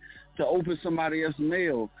felony to open somebody else's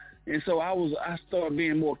mail. And so I started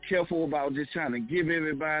being more careful about just trying to give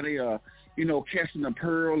everybody catching a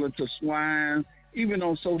pearl into swine. Even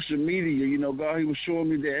on social media, God, he was showing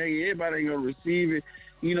me that, hey, everybody ain't going to receive it.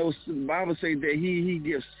 The Bible says that he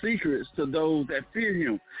gives secrets to those that fear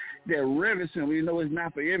him, that reverence him. It's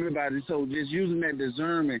not for everybody. So just using that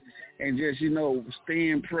discernment and just,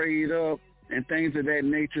 staying prayed up and things of that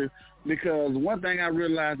nature. Because one thing I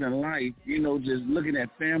realized in life, just looking at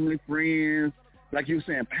family, friends, like you were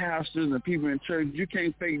saying, pastors and people in church, you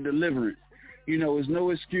can't fake deliverance. There's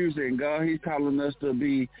no excuse, and God, he's calling us to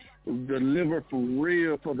be delivered for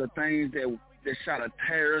real for the things that try to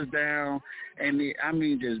tear us down, and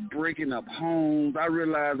just breaking up homes. I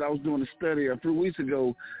realized I was doing a study a few weeks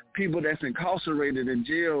ago, people that's incarcerated in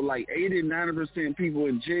jail, like 80-90% people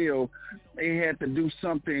in jail, they had to do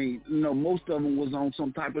something, most of them was on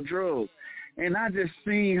some type of drugs. And I just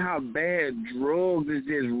seen how bad drugs is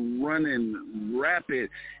just running rapid,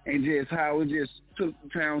 and just how it just took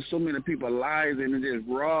down so many people's lives, and it just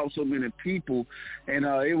robbed so many people. And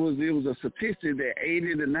it was a statistic that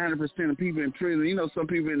 80-90% of people in prison, some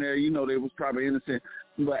people in there, they was probably innocent,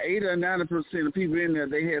 but 80 or 90% of people in there,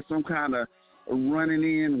 they had some kind of running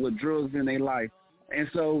in with drugs in their life. And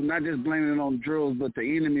so not just blaming it on drugs, but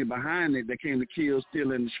the enemy behind it that came to kill,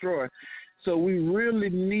 steal, and destroy. So we really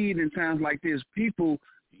need, in times like this, people,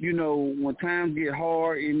 when times get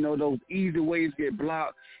hard, those easy ways get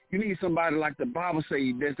blocked, you need somebody like the Bible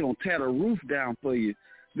say that's going to tear the roof down for you.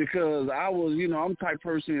 Because I was, I'm the type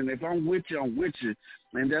person, if I'm with you, I'm with you.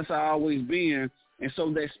 And that's how I always been. And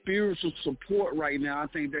so that spiritual support right now, I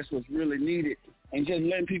think that's what's really needed. And just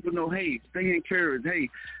letting people know, hey, stay encouraged. Hey,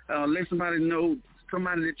 let somebody know,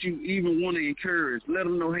 somebody that you even want to encourage. Let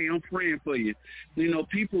them know, hey, I'm praying for you. You know,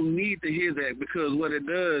 people need to hear that, because what it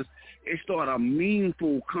does, it start a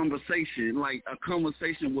meaningful conversation, like a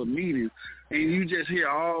conversation with meaning. And you just hear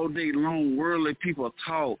all day long worldly people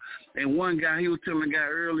talk. And one guy, he was telling a guy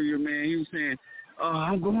earlier, man, he was saying,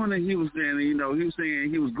 I'm going to, he was saying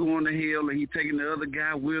he was going to hell, and he taking the other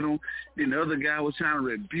guy with him. Then the other guy was trying to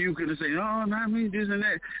rebuke him and say, oh, not me, this and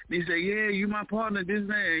that. And he said, yeah, you my partner, this and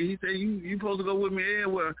that. And he said, you supposed to go with me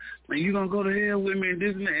hell, well, and you going to go to hell with me and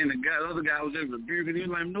this and that. And the other guy was just rebuking. He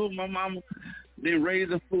was like, no, my mama didn't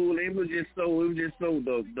raise a fool. It was just so,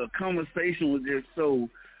 the conversation was just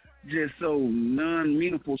so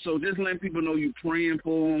non-meaningful. So just letting people know you're praying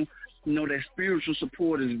for them. You know, that spiritual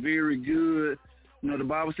support is very good. You know, the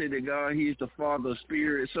Bible said that God, he is the Father of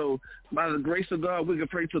Spirit. So by the grace of God, we can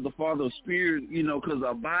pray to the Father of Spirit, you know, because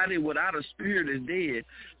a body without a spirit is dead.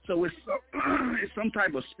 So it's some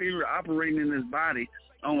type of spirit operating in this body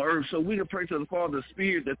on earth. So we can pray to the Father of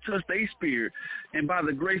Spirit to touch their spirit. And by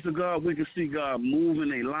the grace of God, we can see God move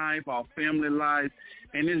in their life, our family life.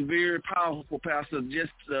 And it's very powerful, Pastor,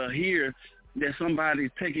 just to hear that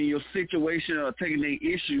somebody's taking your situation or taking their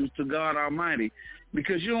issues to God Almighty,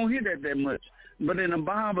 because you don't hear that much. But in the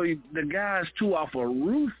Bible, the guys too off a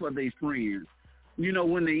roof for their friends, you know,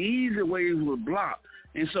 when the easy ways were blocked.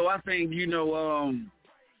 And so I think, you know,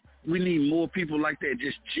 we need more people like that,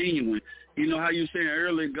 just genuine. You know how you saying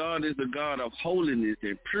earlier, God is the God of holiness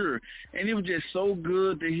and pure. And it was just so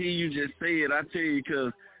good to hear you just say it. I tell you,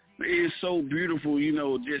 because it's so beautiful, you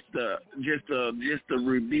know, just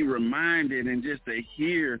to be reminded and just to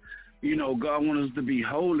hear, you know, God wants us to be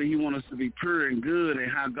holy. He wants us to be pure and good,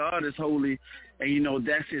 and how God is holy, and, you know,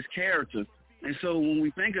 that's his character. And so when we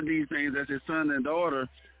think of these things as his son and daughter,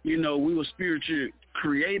 you know, we were spiritually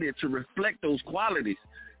created to reflect those qualities,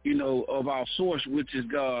 you know, of our source, which is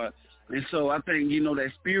God. And so I think, you know, that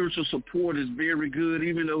spiritual support is very good,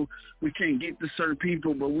 even though we can't get to certain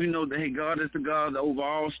people, but we know that, hey, God is the God over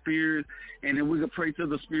all spirit, and then we can pray to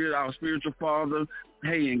the Spirit, our spiritual Father,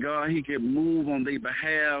 hey, and God, he can move on their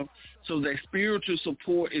behalf. So that spiritual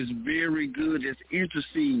support is very good. It's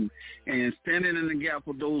interceding and standing in the gap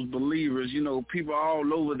for those believers. You know, people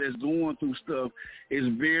all over that's going through stuff is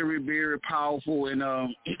very, very powerful. And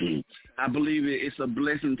I believe it's a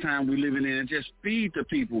blessing time we're living in. And just feed the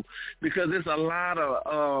people, because there's a lot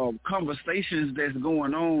of conversations that's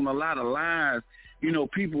going on, a lot of lies. You know,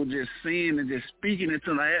 people just saying and just speaking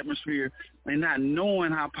into the atmosphere and not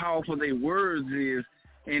knowing how powerful their words is.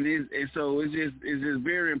 And so it's just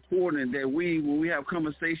very important that when we have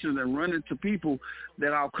conversations and run into people,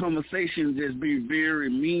 that our conversations just be very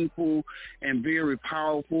meaningful and very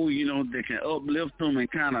powerful, you know, that can uplift them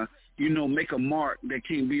and kind of, you know, make a mark that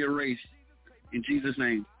can't be erased. In Jesus'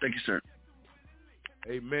 name. Thank you, sir.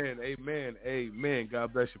 Amen, amen, amen.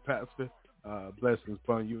 God bless you, Pastor. Blessings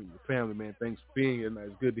upon you and your family, man. Thanks for being here. And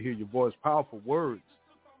it's good to hear your voice. Powerful words,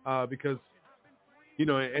 because, you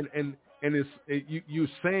know, and you're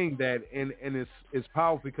saying that, and it's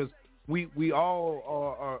powerful, because we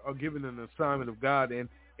all are given an assignment of God, and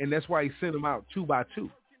that's why he sent them out 2 by 2.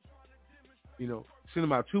 You know, send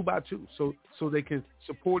them out 2 by 2, so they can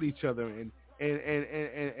support each other and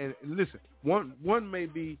listen. One may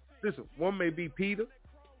be Peter,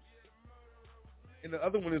 and the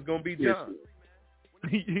other one is going to be John.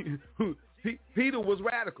 Peter was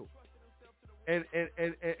radical,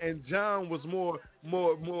 and John was more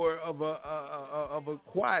of a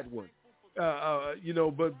quiet one. You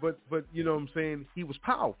know, but you know what I'm saying, he was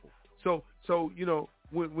powerful. So you know,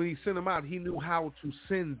 when he sent them out, he knew how to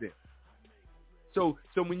send them. So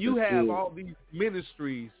when you have all these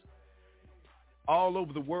ministries all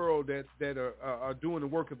over the world that are doing the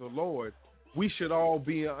work of the Lord, we should all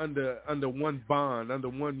be under one bond, under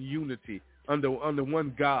one unity, under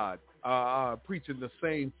one God, preaching the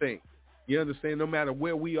same thing. You understand? No matter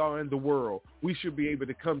where we are in the world, we should be able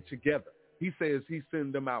to come together. He says he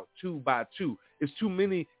send them out 2 by 2. It's too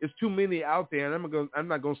many out there, and I'm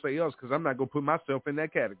not gonna say us, because I'm not gonna put myself in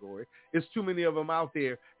that category. It's too many of them out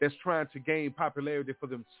there that's trying to gain popularity for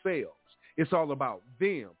themselves. It's all about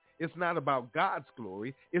them. It's not about God's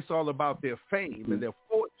glory. It's all about their fame and their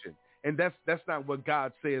fortune. And that's not what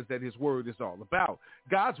God says that his word is all about.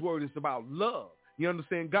 God's word is about love. You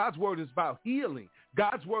understand? God's word is about healing.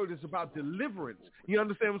 God's word is about deliverance. You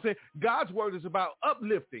understand what I'm saying? God's word is about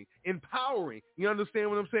uplifting, empowering. You understand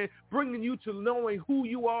what I'm saying? Bringing you to knowing who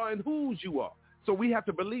you are and whose you are. So we have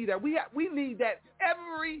to believe that. We need that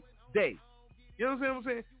every day. You know what I'm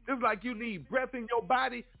saying? It's like you need breath in your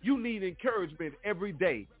body. You need encouragement every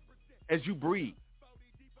day as you breathe,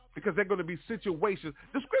 because there are going to be situations.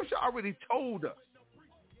 The scripture already told us.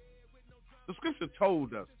 The scripture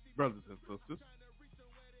told us, brothers and sisters,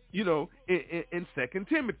 you know, in 2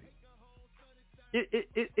 Timothy.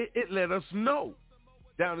 It let us know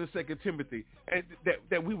down in 2 Timothy and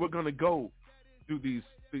that we were going to go through these.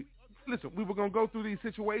 Listen, we were going to go through these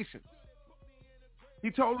situations. He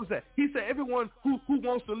told us that. He said everyone who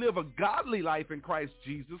wants to live a godly life in Christ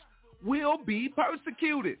Jesus will be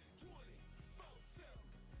persecuted.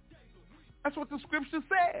 That's what the scripture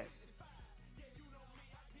says.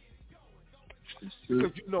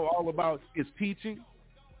 Because you know all about his teaching.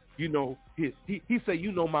 You know, he said,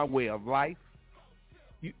 you know my way of life.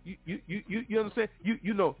 You understand?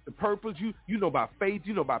 You know the purpose. You know about faith.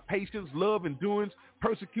 You know about patience, love, endurance,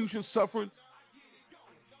 persecution, suffering.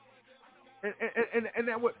 And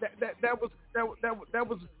that was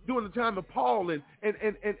during the time of Paul and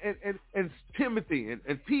Timothy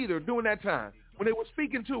and Peter during that time when they were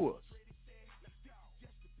speaking to us.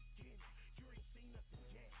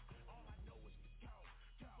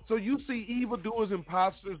 So you see evildoers,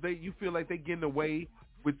 imposters, you feel like they're getting away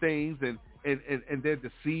with things and they're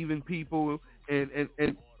deceiving people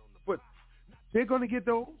but they're gonna get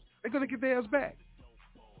those. They're gonna get theirs back.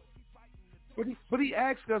 But he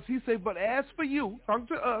asked us, he said, but as for you, talking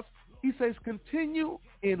to us, he says, continue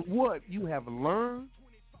in what you have learned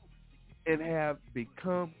and have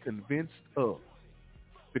become convinced of,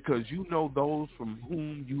 because you know those from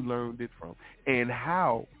whom you learned it from, and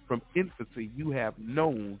how from infancy you have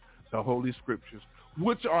known the Holy Scriptures,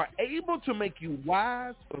 which are able to make you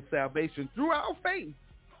wise for salvation through our faith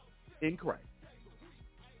in Christ.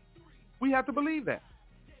 We have to believe that.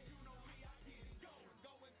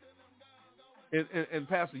 And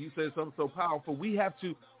Pastor, you said something so powerful. We have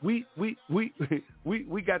to. We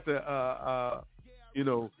got to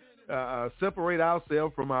separate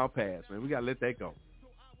ourselves from our past, man. We got to let that go.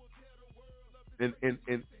 And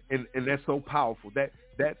that's so powerful.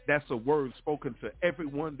 That's a word spoken to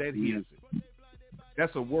everyone that hears it.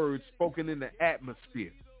 That's a word spoken in the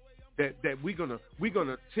atmosphere. That we're gonna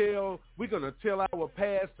tell our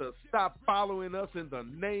past to stop following us in the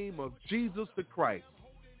name of Jesus the Christ.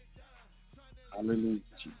 Hallelujah,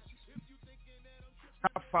 Jesus.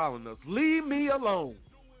 Stop following us. Leave me alone.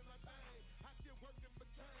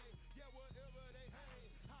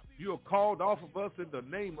 You are called off of us in the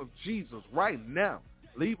name of Jesus right now.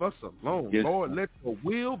 Leave us alone. Yes, Lord, God. Let your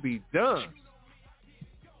will be done.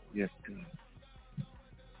 Yes, God.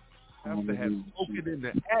 Pastor has spoken in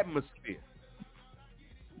the atmosphere.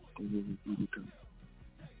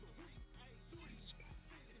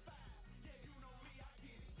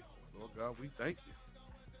 Lord God, we thank you.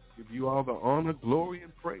 Give you all the honor, glory,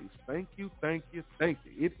 and praise. Thank you, thank you, thank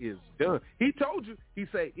you. It is done. He told you, he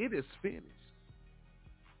said, it is finished.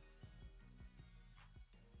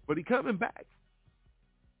 But he coming back.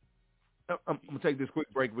 I'm going to take this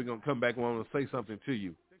quick break. We're going to come back and I want to say something to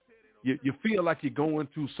you. You feel like you're going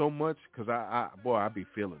through so much, because I be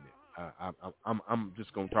feeling it. I'm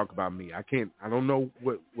just going to talk about me. I don't know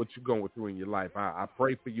what you're going through in your life. I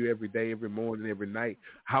pray for you every day, every morning, every night.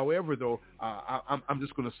 However, though, I'm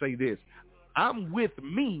just going to say this. I'm with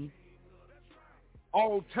me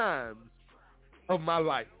all times of my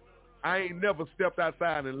life. I ain't never stepped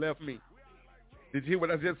outside and left me. Did you hear what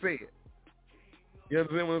I just said? You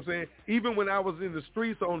understand what I'm saying? Even when I was in the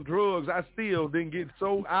streets on drugs, I still didn't get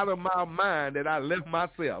so out of my mind that I left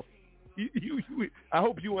myself. I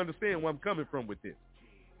hope you understand where I'm coming from with this.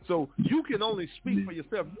 So you can only speak for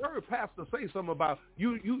yourself. You heard Pastor say something about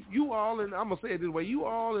you all, and I'm going to say it this way, you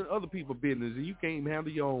all in other people's business, and you can't even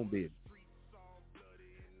handle your own business.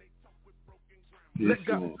 Yes,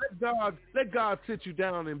 let God sit you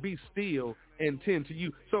down and be still and tend to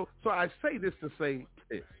you. So I say this to say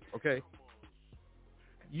this, okay?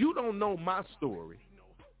 You don't know my story.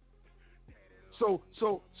 So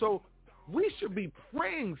we should be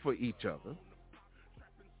praying for each other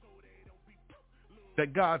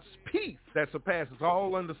that God's peace that surpasses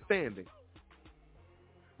all understanding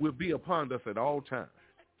will be upon us at all times,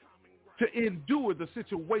 to endure the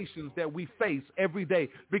situations that we face every day,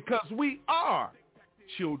 because we are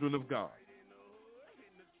children of God.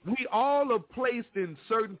 We all are placed in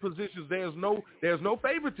certain positions. There's no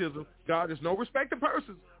favoritism. God is no respect of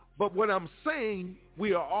persons. But what I'm saying,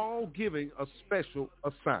 we are all giving a special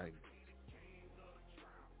assignment.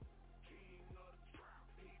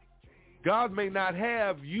 God may not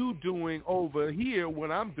have you doing over here what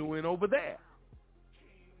I'm doing over there.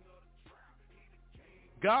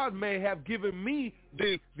 God may have given me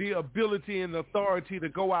the ability and authority to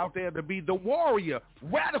go out there to be the warrior,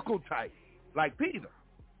 radical type, like Peter.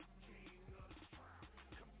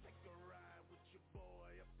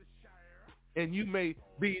 And you may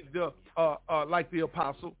be the like the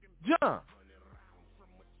Apostle John.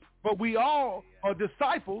 But we all are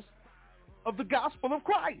disciples of the gospel of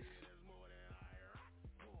Christ.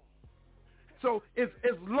 So as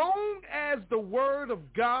long as the word of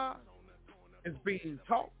God is being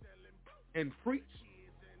taught and preached,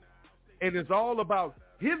 and it's all about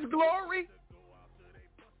his glory,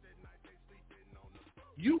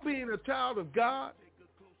 you being a child of God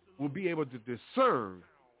will be able to discern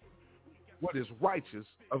what is righteous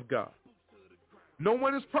of God. No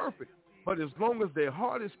one is perfect, but as long as their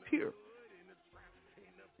heart is pure.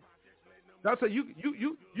 That's how you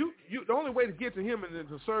the only way to get to him and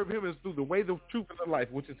to serve him is through the way, the truth, and the life,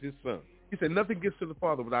 which is his son. He said nothing gets to the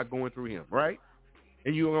Father without going through him, right?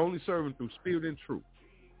 And you only serve him through spirit and truth.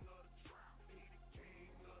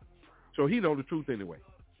 So he knows the truth anyway.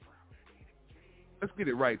 Let's get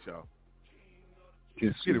it right, y'all.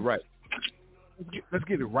 Let's get it right. Let's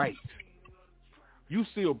get it right. You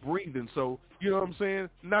still breathing, so you know what I'm saying?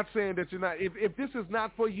 Not saying that you're not. If this is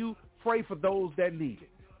not for you, pray for those that need it.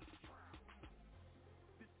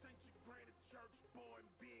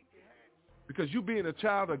 Because you being a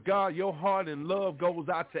child of God, your heart and love goes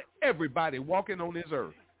out to everybody walking on this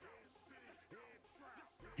earth.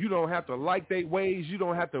 You don't have to like their ways. You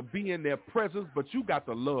don't have to be in their presence, but you got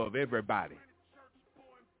to love everybody.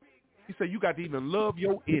 He said you got to even love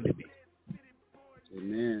your enemy.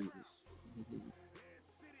 Amen.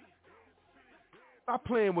 Stop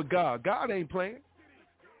playing with God. God ain't playing.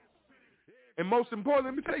 And most important,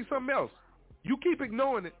 let me tell you something else. You keep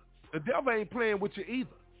ignoring it. The devil ain't playing with you either.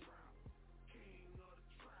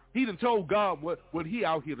 He done told God what he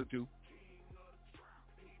out here to do.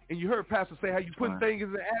 And you heard Pastor say how you put things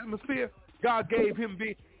in the atmosphere. God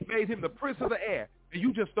made him the prince of the air. And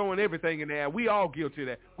you just throwing everything in the air. We all guilty of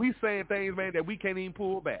that. We saying things, man, that we can't even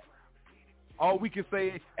pull back. All we can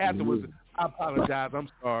say afterwards is, I apologize, I'm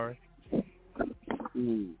sorry.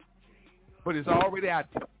 But it's already out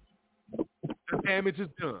there. The damage is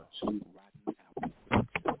done.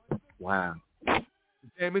 Wow. The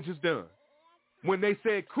damage is done. When they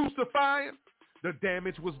said crucify him, the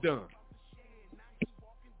damage was done.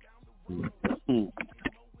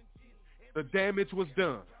 The damage was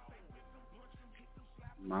done.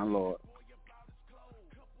 My Lord.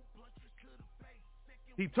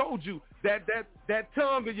 He told you that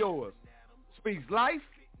tongue of yours speaks life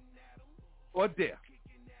or death.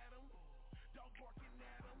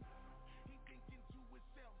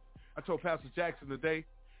 I told Pastor Jackson today,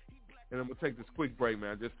 and I'm going to take this quick break,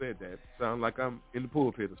 man. I just said that. Sound like I'm in the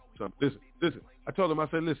pulpit or something. Listen. I told him, I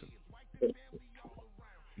said, listen.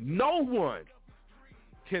 No one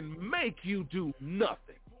can make you do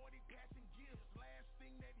nothing.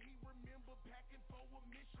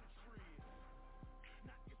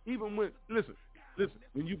 Even when, listen,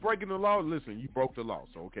 when you breaking the law, listen, you broke the law.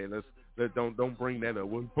 So, okay, don't bring that up.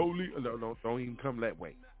 Well, police, no, don't even come that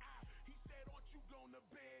way.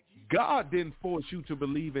 God didn't force you to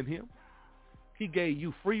believe in him. He gave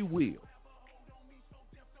you free will.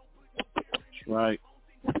 That's right.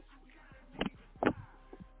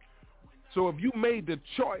 So if you made the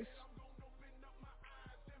choice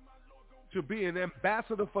to be an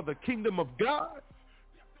ambassador for the kingdom of God,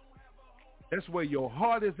 that's where your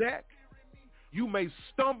heart is at. You may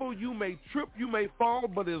stumble, you may trip, you may fall,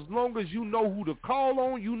 but as long as you know who to call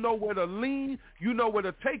on, you know where to lean, you know where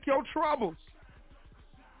to take your troubles,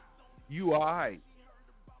 you are all right.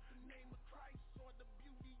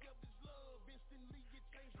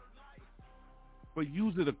 But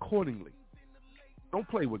use it accordingly. Don't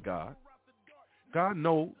play with God. God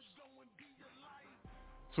knows.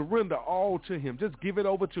 Surrender all to him. Just give it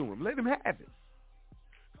over to him. Let him have it.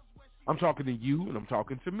 I'm talking to you and I'm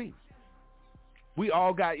talking to me. We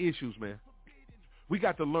all got issues, man. We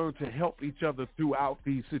got to learn to help each other throughout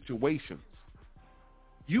these situations.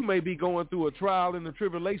 You may be going through a trial and a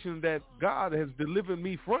tribulation that God has delivered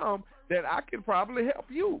me from, that I can probably help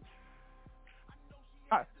you.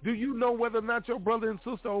 Do you know whether or not your brother and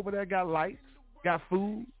sister over there got lights, got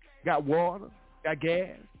food, got water, got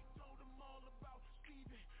gas?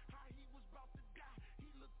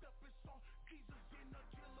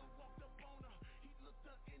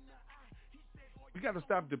 We got to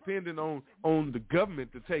stop depending on the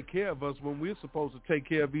government to take care of us when we're supposed to take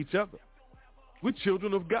care of each other. We're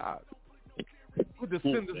children of God. We're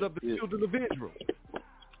descendants of the children of Israel.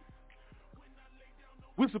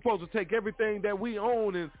 We're supposed to take everything that we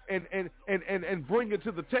own and bring it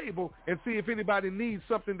to the table and see if anybody needs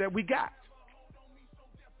something that we got.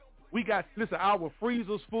 Listen, our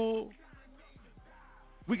freezer's full.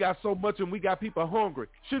 We got so much and we got people hungry.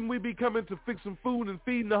 Shouldn't we be coming to fix some food and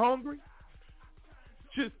feeding the hungry?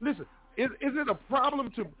 Listen, is it a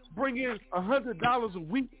problem to bring in $100 a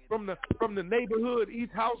week from the neighborhood,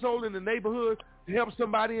 each household in the neighborhood, to help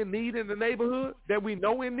somebody in need in the neighborhood that we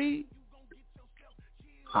know in need?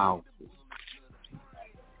 How?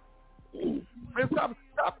 And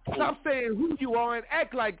stop saying who you are and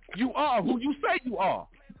act like you are who you say you are.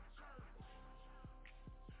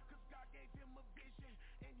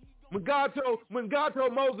 When God told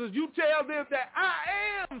Moses, you tell them that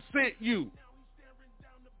I am sent you.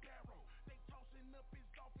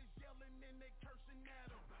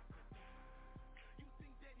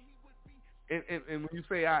 And when you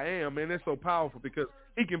say I am, man, that's so powerful because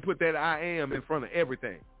he can put that I am in front of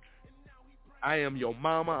everything. I am your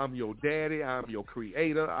mama, I'm your daddy, I'm your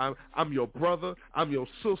creator, I'm your brother, I'm your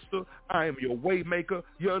sister, I am your way maker.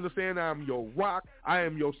 You understand? I'm your rock, I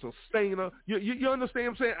am your sustainer. You understand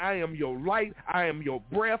what I'm saying? I am your light, I am your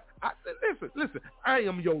breath. Listen, I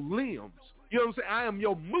am your limbs. You know what I'm saying? I am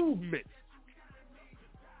your movement.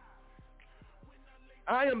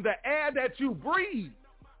 I am the air that you breathe.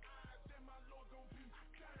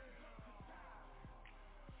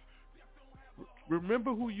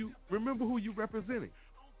 Remember who you representing.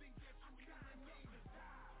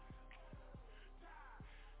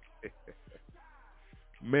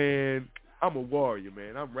 Man, I'm a warrior,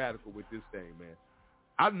 man. I'm radical with this thing, man.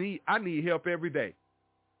 I need help every day.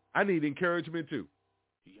 I need encouragement too.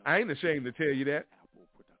 I ain't ashamed to tell you that.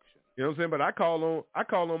 You know what I'm saying? But I call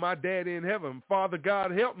on my daddy in heaven, Father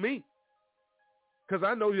God, help me. Because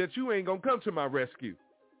I know that you ain't gonna come to my rescue.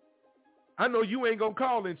 I know you ain't gonna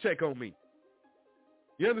call and check on me.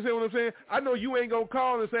 You understand what I'm saying? I know you ain't going to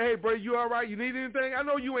call and say, hey, bro, you all right? You need anything? I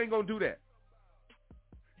know you ain't going to do that.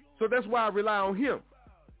 So that's why I rely on him.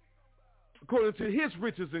 According to his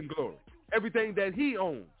riches and glory. Everything that he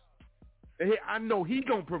owns. I know he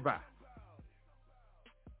going to provide.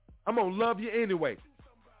 I'm going to love you anyway.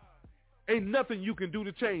 Ain't nothing you can do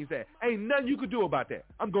to change that. Ain't nothing you can do about that.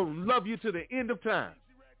 I'm going to love you to the end of time.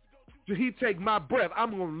 Till he take my breath, I'm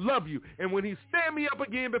going to love you. And when he stand me up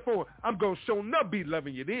again before, I'm going to show enough be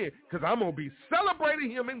loving you then because I'm going to be celebrating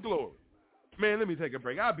him in glory. Man, let me take a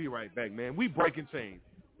break. I'll be right back, man. We breaking chains.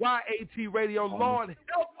 YAT Radio, Lord,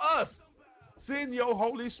 help us. Send your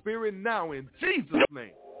Holy Spirit now in Jesus' name.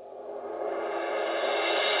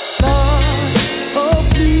 Lord, oh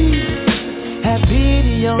please, have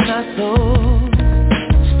pity on our souls.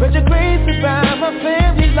 Spread your grace around my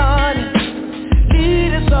family, Lord.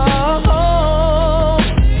 Lead us all,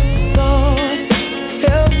 Lord,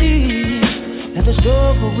 help me and the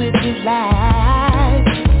struggle with this life.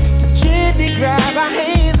 Gently grab our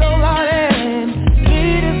hands, oh Lord, and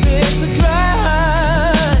lead us into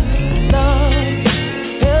Christ. Lord,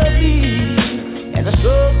 help me and the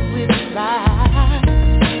struggle with this life.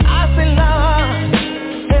 I say, Lord,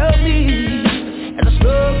 help me and the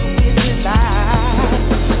struggle with this life.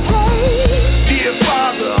 Hey. Dear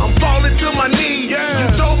Father, I'm falling to my knees.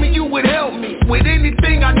 You told me you would help me with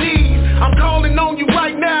anything I need. I'm calling on you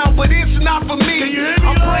right now, but it's not for me.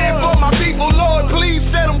 I'm praying for my people, Lord, please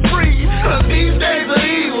set them free. Cause these days are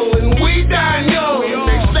evil and we dying young.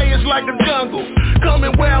 They say it's like a jungle,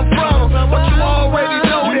 coming where I'm from, but you already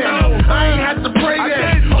know that. I ain't have to pray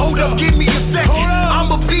that. Hold up, give me a second,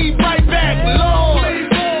 I'ma be right back. Lord,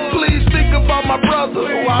 please think about my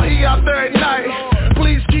brother while he out there at night.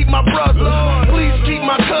 Please keep my brother, please keep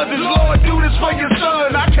my cousins. Lord, do this for your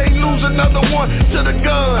son. I can't lose another one to the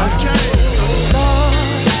gun. Lord,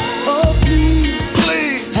 oh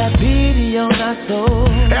please, have pity on our souls.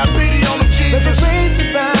 Have pity on them, Jesus. Let the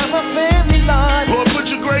grace around my family, Lord. Lord, put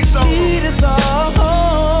your grace on them. Lead us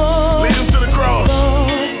all. Lead them to the cross. Lord,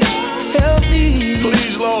 help me.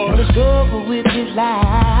 Please, Lord. And the struggle with this life.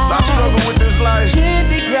 Stop struggling with this life.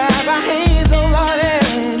 Gently grab our hands, oh Lord,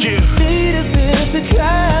 and lead us into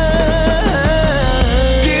Christ.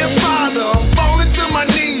 Dear Father, I'm falling to my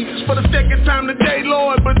knees for the second time today,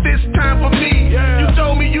 Lord, but this time for me. You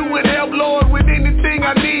told me you would help, Lord, with anything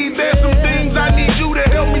I need. There's some things I need you to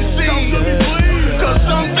help me see. Cause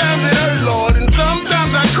sometimes it hurts, Lord, and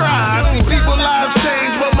sometimes I cry. I see people's lives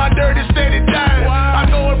change, but my dirt is steady dying. I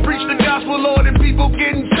go and preach the gospel, Lord, and people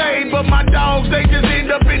getting saved, but my dogs, they just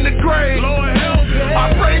end up in the grave. Lord, help me.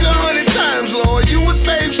 I prayed 100 times, Lord, you would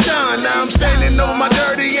save Sean. Now I'm standing over my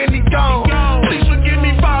dirty and he gone. Please forgive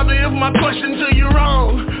me, Father, if my question to you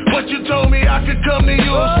wrong. But you told me I could come to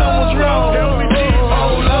you if someone's wrong. Help me, Jesus.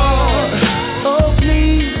 Oh, Lord. Oh,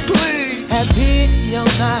 please.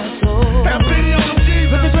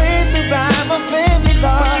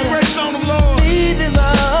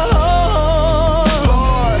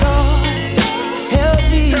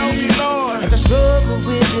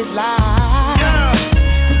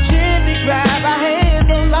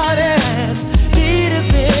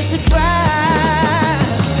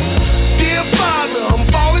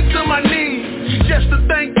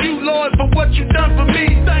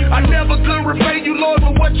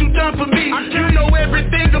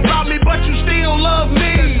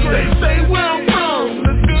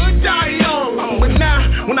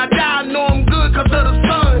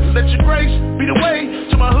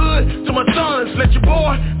 your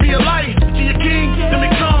boy, be a light to your king, then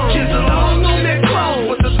become. Kids along on that cross,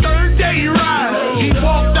 but the third day he rise. He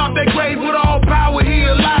walked out that grave with all power, he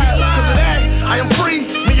alive. Cause of that, I am free,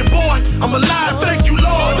 me your boy, I'm alive. Thank you,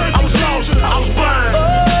 Lord. I was lost, I was blind.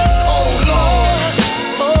 Oh, Lord.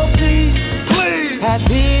 Oh, please, have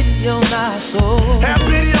pity on my soul. Have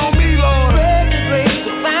pity on me, Lord. Spread the grace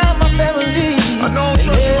around my family. I know I'm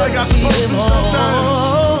trusting like I'm supposed to sometimes.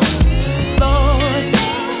 Lord,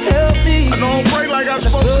 help me. I know I'm praying like I'm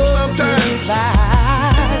supposed to sometimes.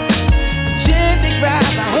 Gently grab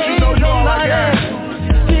my But you know you all I got.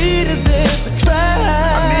 Jesus is the cry. I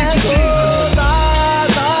need you, Jesus.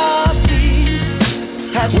 Lord,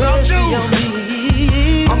 please, have Without mercy you, on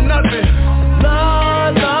me. I'm nothing.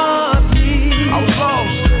 Lord, please. I was lost.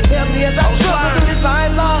 Help me as I struggle through this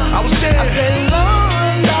life, Lord. I was dead. I said,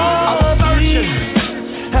 Lord, I was searching.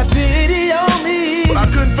 have pity on me. But I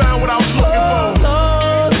couldn't find what I was looking for.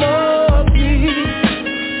 Lord, please.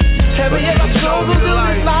 Help me as I struggle through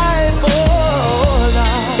this life, oh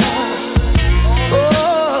Lord.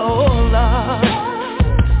 Oh Lord.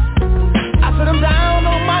 I said I'm down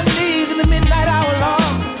on my knees in the midnight hour,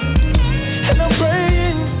 Lord. And I'm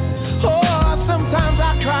praying. Oh, sometimes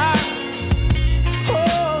I cry.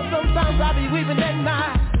 Oh, sometimes I be weeping at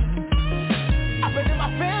night. I pray that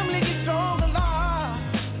my family gets stronger, Lord.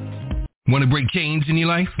 Want to break chains in your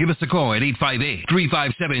life? Give us a call at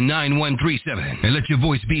 858-357-9137 and let your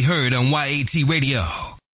voice be heard on YAT Radio.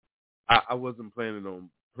 I wasn't planning on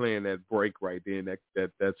playing that break right there,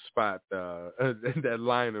 that spot, that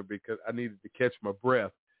liner, because I needed to catch my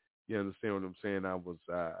breath. You understand what I'm saying? I was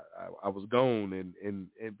gone, and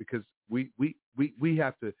because we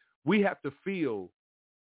have to feel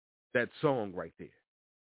that song right there.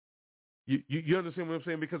 You understand what I'm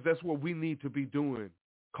saying? Because that's what we need to be doing,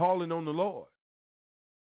 calling on the Lord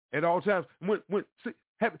at all times.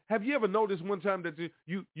 Have you ever noticed one time that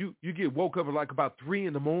you get woke up at like about 3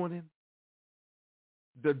 a.m?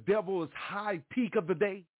 The devil is high peak of the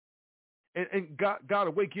day, and God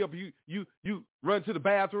will wake you up. You run to the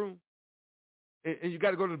bathroom, and you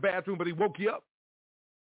got to go to the bathroom, but he woke you up.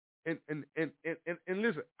 And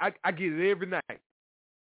listen, I get it every night.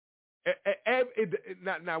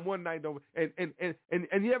 Not one night over. And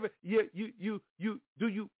you ever do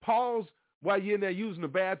you pause while you're in there using the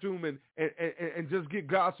bathroom and just give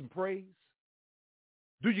God some praise?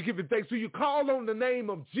 Do you give him thanks? Do you call on the name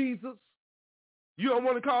of Jesus? You don't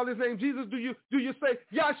want to call his name Jesus? Do you say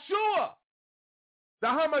Yeshua, the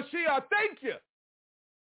Hamashiach? Thank you,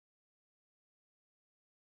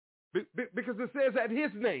 because it says at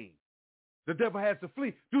his name the devil has to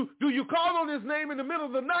flee. Do you call on his name in the middle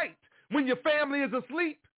of the night when your family is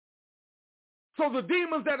asleep, so the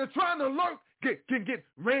demons that are trying to lurk can get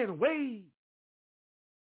ran away?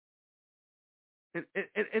 And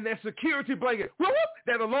that security blanket, whoop,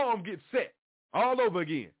 that alarm gets set all over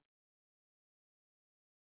again.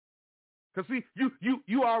 Because see,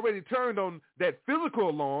 you already turned on that physical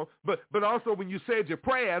alarm, but also when you said your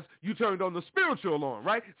prayers, you turned on the spiritual alarm,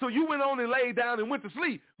 right? So you went on and laid down and went to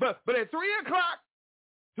sleep. But at 3 o'clock,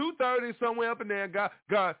 2:30, somewhere up in there,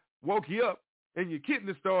 God woke you up, and your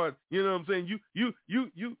kidneys started. You know what I'm saying? You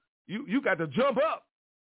got to jump up.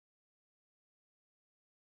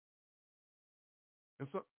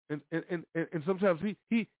 And sometimes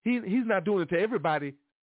he's not doing it to everybody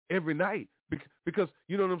every night, because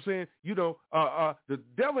you know what I'm saying. The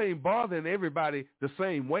devil ain't bothering everybody the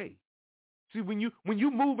same way. See, when you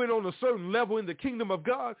moving on a certain level in the kingdom of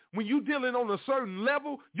God, when you dealing on a certain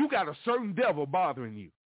level, you got a certain devil bothering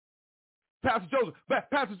you. Pastor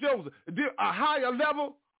Joseph, a higher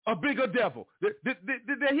level, a bigger devil. Did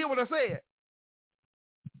they hear what I said?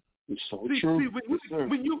 It's so See, true.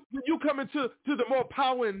 when you come into the more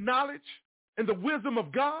power and knowledge and the wisdom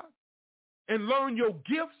of God and learn your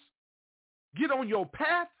gifts, get on your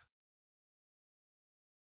path,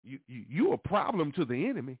 you a problem to the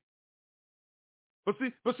enemy. But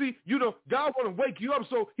see, God want to wake you up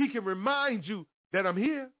so he can remind you that I'm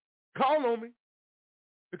here. Call on me,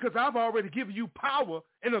 because I've already given you power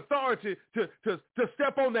and authority to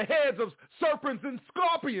step on the heads of serpents and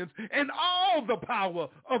scorpions and all the power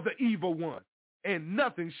of the evil one, and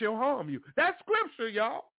nothing shall harm you. That's scripture,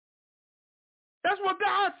 y'all. That's what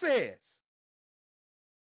God says.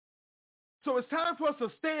 So it's time for us to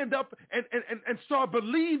stand up and start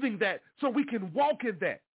believing that, so we can walk in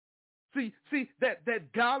that. See,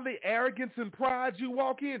 that godly arrogance and pride you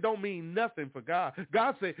walk in don't mean nothing for God.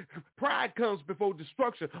 God said pride comes before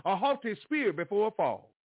destruction, a haughty spirit before a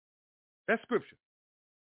fall. That's scripture.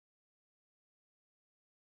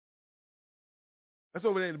 That's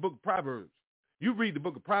over there in the book of Proverbs. You read the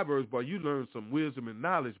book of Proverbs, boy, you learn some wisdom and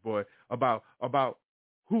knowledge, boy, about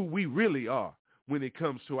who we really are when it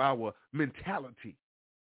comes to our mentality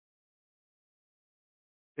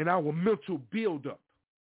and our mental buildup.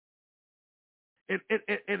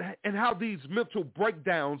 And how these mental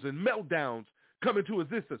breakdowns and meltdowns come into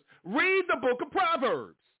existence. Read the book of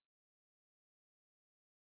Proverbs.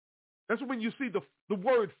 That's when you see the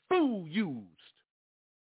word fool used.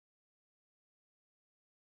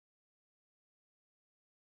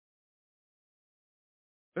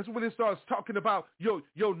 That's when it starts talking about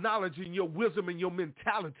your knowledge and your wisdom and your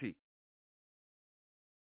mentality.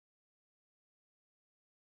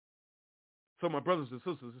 So my brothers and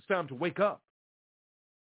sisters, it's time to wake up.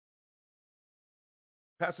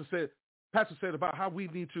 Pastor said about how we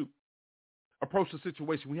need to approach the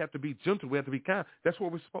situation. We have to be gentle. We have to be kind. That's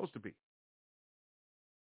what we're supposed to be.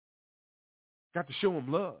 Got to show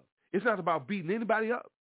them love. It's not about beating anybody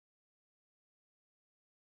up.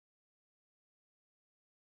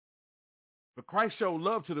 But Christ showed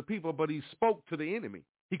love to the people, but he spoke to the enemy.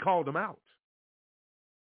 He called them out.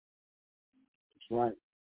 That's right.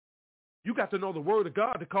 You got to know the word of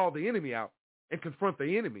God to call the enemy out and confront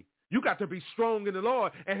the enemy. You got to be strong in the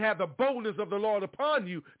Lord and have the boldness of the Lord upon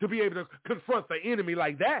you to be able to confront the enemy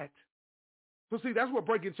like that. So see, that's what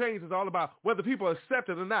breaking chains is all about, whether people accept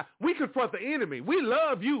it or not. We confront the enemy. We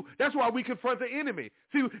love you. That's why we confront the enemy.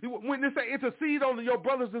 See, when they say intercede on your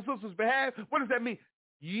brothers and sisters' behalf, what does that mean?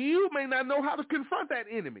 You may not know how to confront that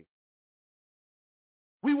enemy.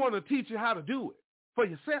 We want to teach you how to do it for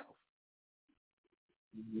yourself.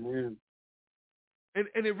 Amen. And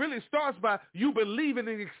it really starts by you believing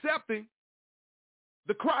and accepting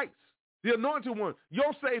the Christ, the anointed one,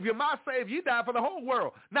 your Savior, my Savior. He died for the whole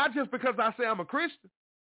world, not just because I say I'm a Christian.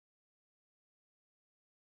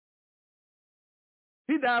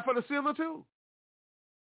 He died for the sinner too.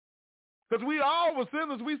 Because we all were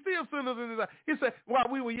sinners. We still sinners in his life. He said, while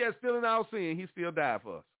we were yet still in our sin, he still died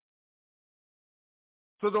for us.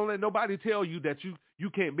 So don't let nobody tell you that you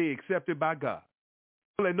can't be accepted by God.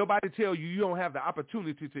 Don't let nobody tell you don't have the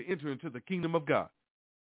opportunity to enter into the kingdom of God.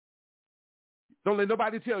 Don't let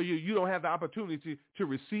nobody tell you you don't have the opportunity to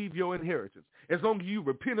receive your inheritance. As long as you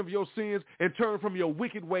repent of your sins and turn from your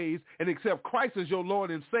wicked ways and accept Christ as your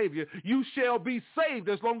Lord and Savior, you shall be saved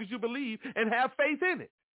as long as you believe and have faith in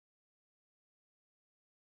it.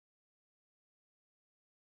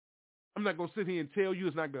 I'm not going to sit here and tell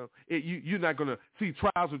you you're not going to see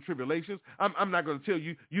trials and tribulations. I'm not going to tell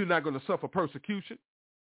you you're not going to suffer persecution.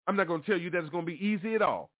 I'm not going to tell you that it's going to be easy at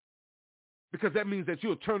all, because that means that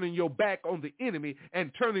you're turning your back on the enemy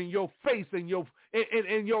and turning your face and your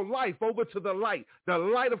life over to the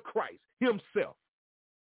light of Christ himself.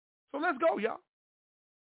 So let's go, y'all.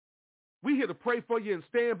 We here to pray for you and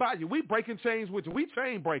stand by you. We breaking chains with you. We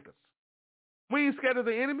chain breakers. We ain't scared of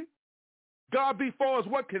the enemy. God be for us,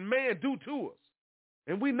 what can man do to us?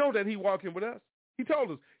 And we know that he walking with us. He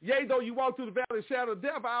told us, yea, though you walk through the valley of the shadow of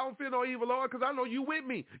death, I don't fear no evil, Lord, because I know you with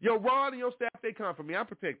me. Your rod and your staff, they comfort me. I'm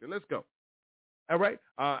protected. Let's go. All right?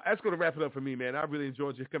 That's going to wrap it up for me, man. I really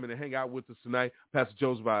enjoyed you coming to hang out with us tonight. Pastor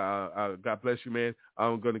Joseph, God bless you, man.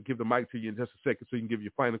 I'm going to give the mic to you in just a second so you can give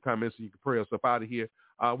your final comments and you can pray us up out of here.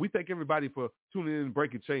 We thank everybody for tuning in and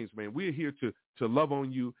breaking chains, man. We're here to love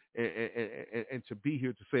on you and to be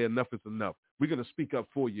here to say enough is enough. We're going to speak up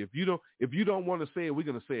for you. If you don't want to say it, we're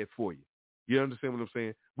going to say it for you. You understand what I'm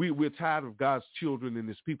saying? We're tired of God's children and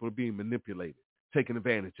his people being manipulated, taken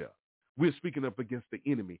advantage of. We're speaking up against the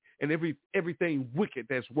enemy and everything wicked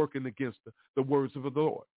that's working against the words of the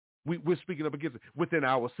Lord. We're speaking up against it within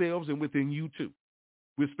ourselves and within you too.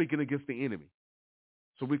 We're speaking against the enemy.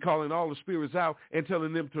 So we're calling all the spirits out and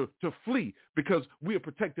telling them to flee, because we are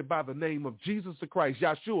protected by the name of Jesus the Christ,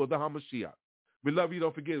 Yahshua the HaMashiach. We love you.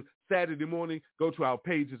 Don't forget, Saturday morning, go to our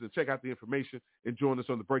pages and check out the information and join us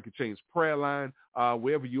on the Breaking Chains prayer line,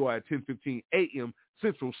 wherever you are at 10:15 a.m.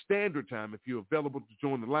 Central Standard Time, if you're available to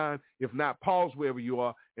join the line. If not, pause wherever you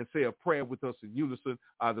are and say a prayer with us in unison,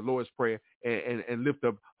 the Lord's Prayer, and lift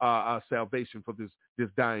up our salvation for this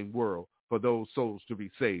dying world, for those souls to be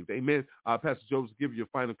saved. Amen. Pastor Joseph, give you your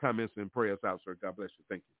final comments and prayers out, sir. God bless you.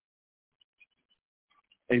 Thank you.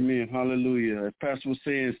 Amen. Hallelujah. As Pastor was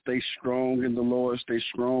saying, stay strong in the Lord. Stay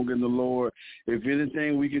strong in the Lord. If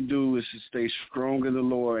anything we can do is to stay strong in the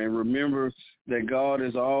Lord. And remember that God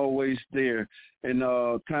is always there. And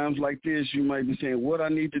times like this, you might be saying, what I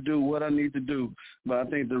need to do. But I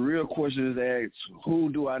think the real question is asked,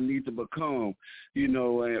 who do I need to become?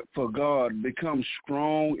 For God, become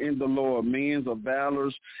strong in the Lord, men of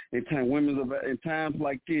valors, in times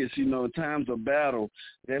like this, in times of battle,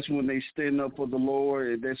 that's when they stand up for the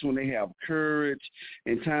Lord, and that's when they have courage.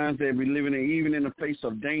 In times that we're living in, even in the face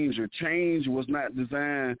of danger, change was not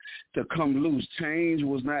designed to come loose. Change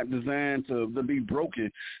was not designed to be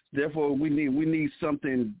broken. Therefore, we need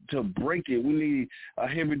something to break it. We need a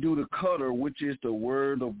heavy-duty cutter, which is the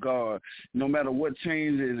Word of God. No matter what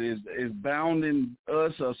change is bounding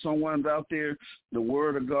us or someone out there, the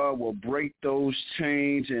Word of God will break those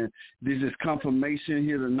chains. And this is confirmation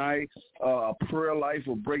here tonight. A prayer life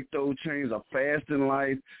will break those chains. A fasting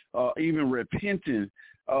life, even repenting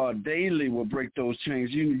daily will break those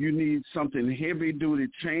chains. You need something heavy-duty.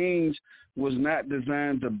 Change was not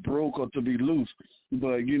designed to broke or to be loose.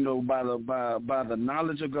 But, by the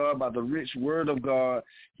knowledge of God, by the rich word of God,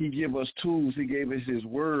 he gave us tools. He gave us his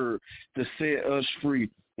word to set us free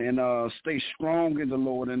and stay strong in the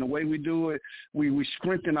Lord. And the way we do it, we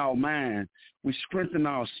strengthen our mind. We strengthen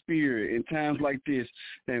our spirit in times like this.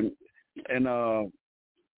 And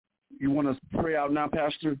you want to pray out now,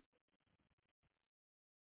 Pastor?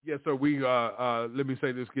 Yes, sir. We let me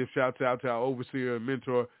say this, give shout out to our overseer and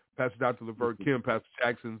mentor, Pastor Dr. Levert Kim, Pastor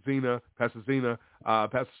Jackson, Pastor Zena,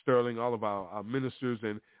 Pastor Sterling, all of our ministers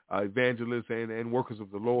and evangelists and workers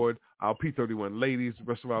of the Lord, our P31 ladies, the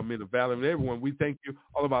rest of our men of valor, and everyone. We thank you,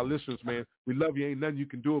 all of our listeners, man. We love you. Ain't nothing you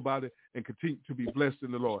can do about it, and continue to be blessed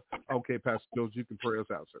in the Lord. Okay, Pastor Jones, you can pray us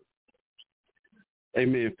out, sir.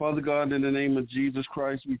 Amen. Father God, in the name of Jesus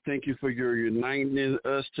Christ, we thank you for your uniting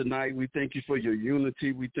us tonight. We thank you for your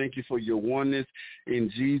unity. We thank you for your oneness. In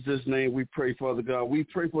Jesus' name, we pray, Father God. We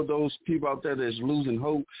pray for those people out there that's losing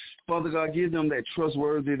hope. Father God, give them that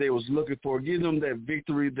trustworthy they was looking for. Give them that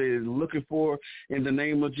victory they're looking for. In the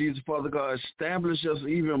name of Jesus, Father God, establish us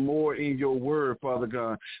even more in your word, Father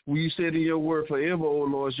God. You said in your word forever, oh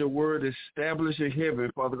Lord, your word established in heaven,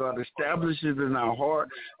 Father God. Establish it in our heart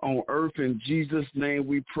on earth in Jesus' name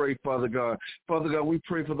we pray, Father God. Father God, we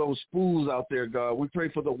pray for those fools out there, God. We pray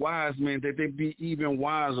for the wise men that they be even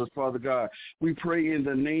wiser, Father God. We pray in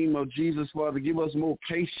the name of Jesus, Father, give us more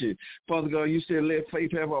patience. Father God, you said let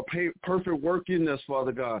faith have a perfect work in us,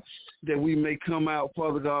 Father God, that we may come out,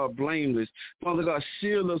 Father God, blameless. Father God,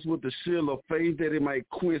 shield us with the shield of faith that it might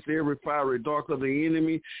quench every fiery dark of the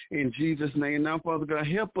enemy in Jesus' name. Now, Father God,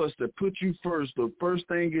 help us to put you first, the first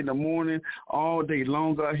thing in the morning, all day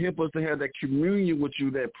long. God, help us to have that communion with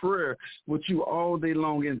you, that prayer with you all day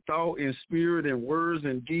long in thought, in spirit, and words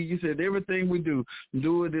and deeds. You said everything we do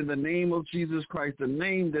it in the name of Jesus Christ, the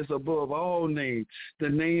name that's above all names, the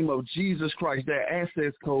name of Jesus Christ, that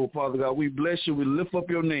access code, Father God. We bless you. We lift up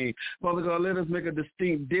your name. Father God, let us make a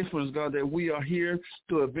distinct difference, God, that we are here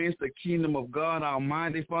to advance the kingdom of God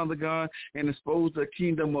Almighty, Father God, and expose the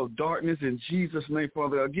kingdom of darkness in Jesus' name,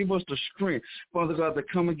 Father God. Give us the strength, Father God, to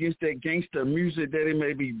come against that gangster music that it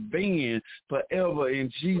may be banned forever in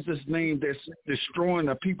Jesus' name, that's destroying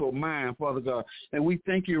the people's mind, Father God. And we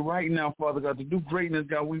thank you right now, Father God, to do greatness,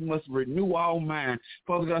 God, we must renew our mind.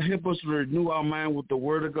 Father God, help us to renew our mind with the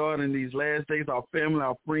word of God in these last days, our family,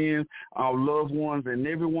 our friends, our loved ones, and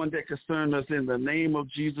everyone that concerns us in the name of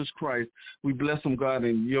Jesus Christ. We bless them, God,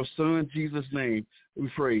 in your son, Jesus' name, we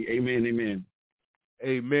pray. Amen, amen.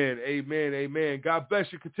 Amen, amen, amen. God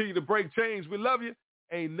bless you. Continue to break chains. We love you.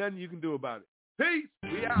 Ain't nothing you can do about it. Peace.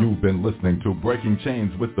 We out. You've been listening to Breaking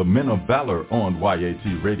Chains with the Men of Valor on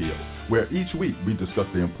YAT Radio, where each week we discuss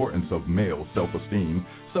the importance of male self-esteem,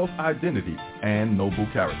 self-identity, and noble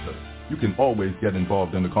character. You can always get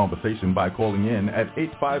involved in the conversation by calling in at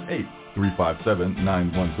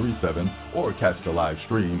 858-357-9137 or catch the live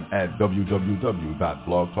stream at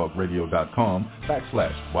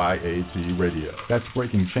www.blogtalkradio.com/YAT Radio. That's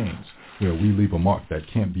Breaking Chains, where we leave a mark that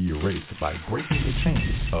can't be erased by breaking the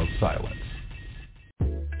chains of silence.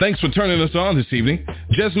 Thanks for turning us on this evening.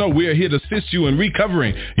 Just know we are here to assist you in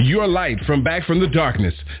recovering your light from back from the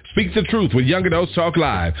darkness. Speak the truth with Young Adults Talk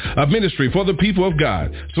Live, a ministry for the people of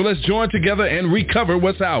God. So let's join together and recover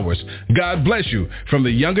what's ours. God bless you from the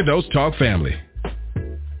Young Adults Talk family.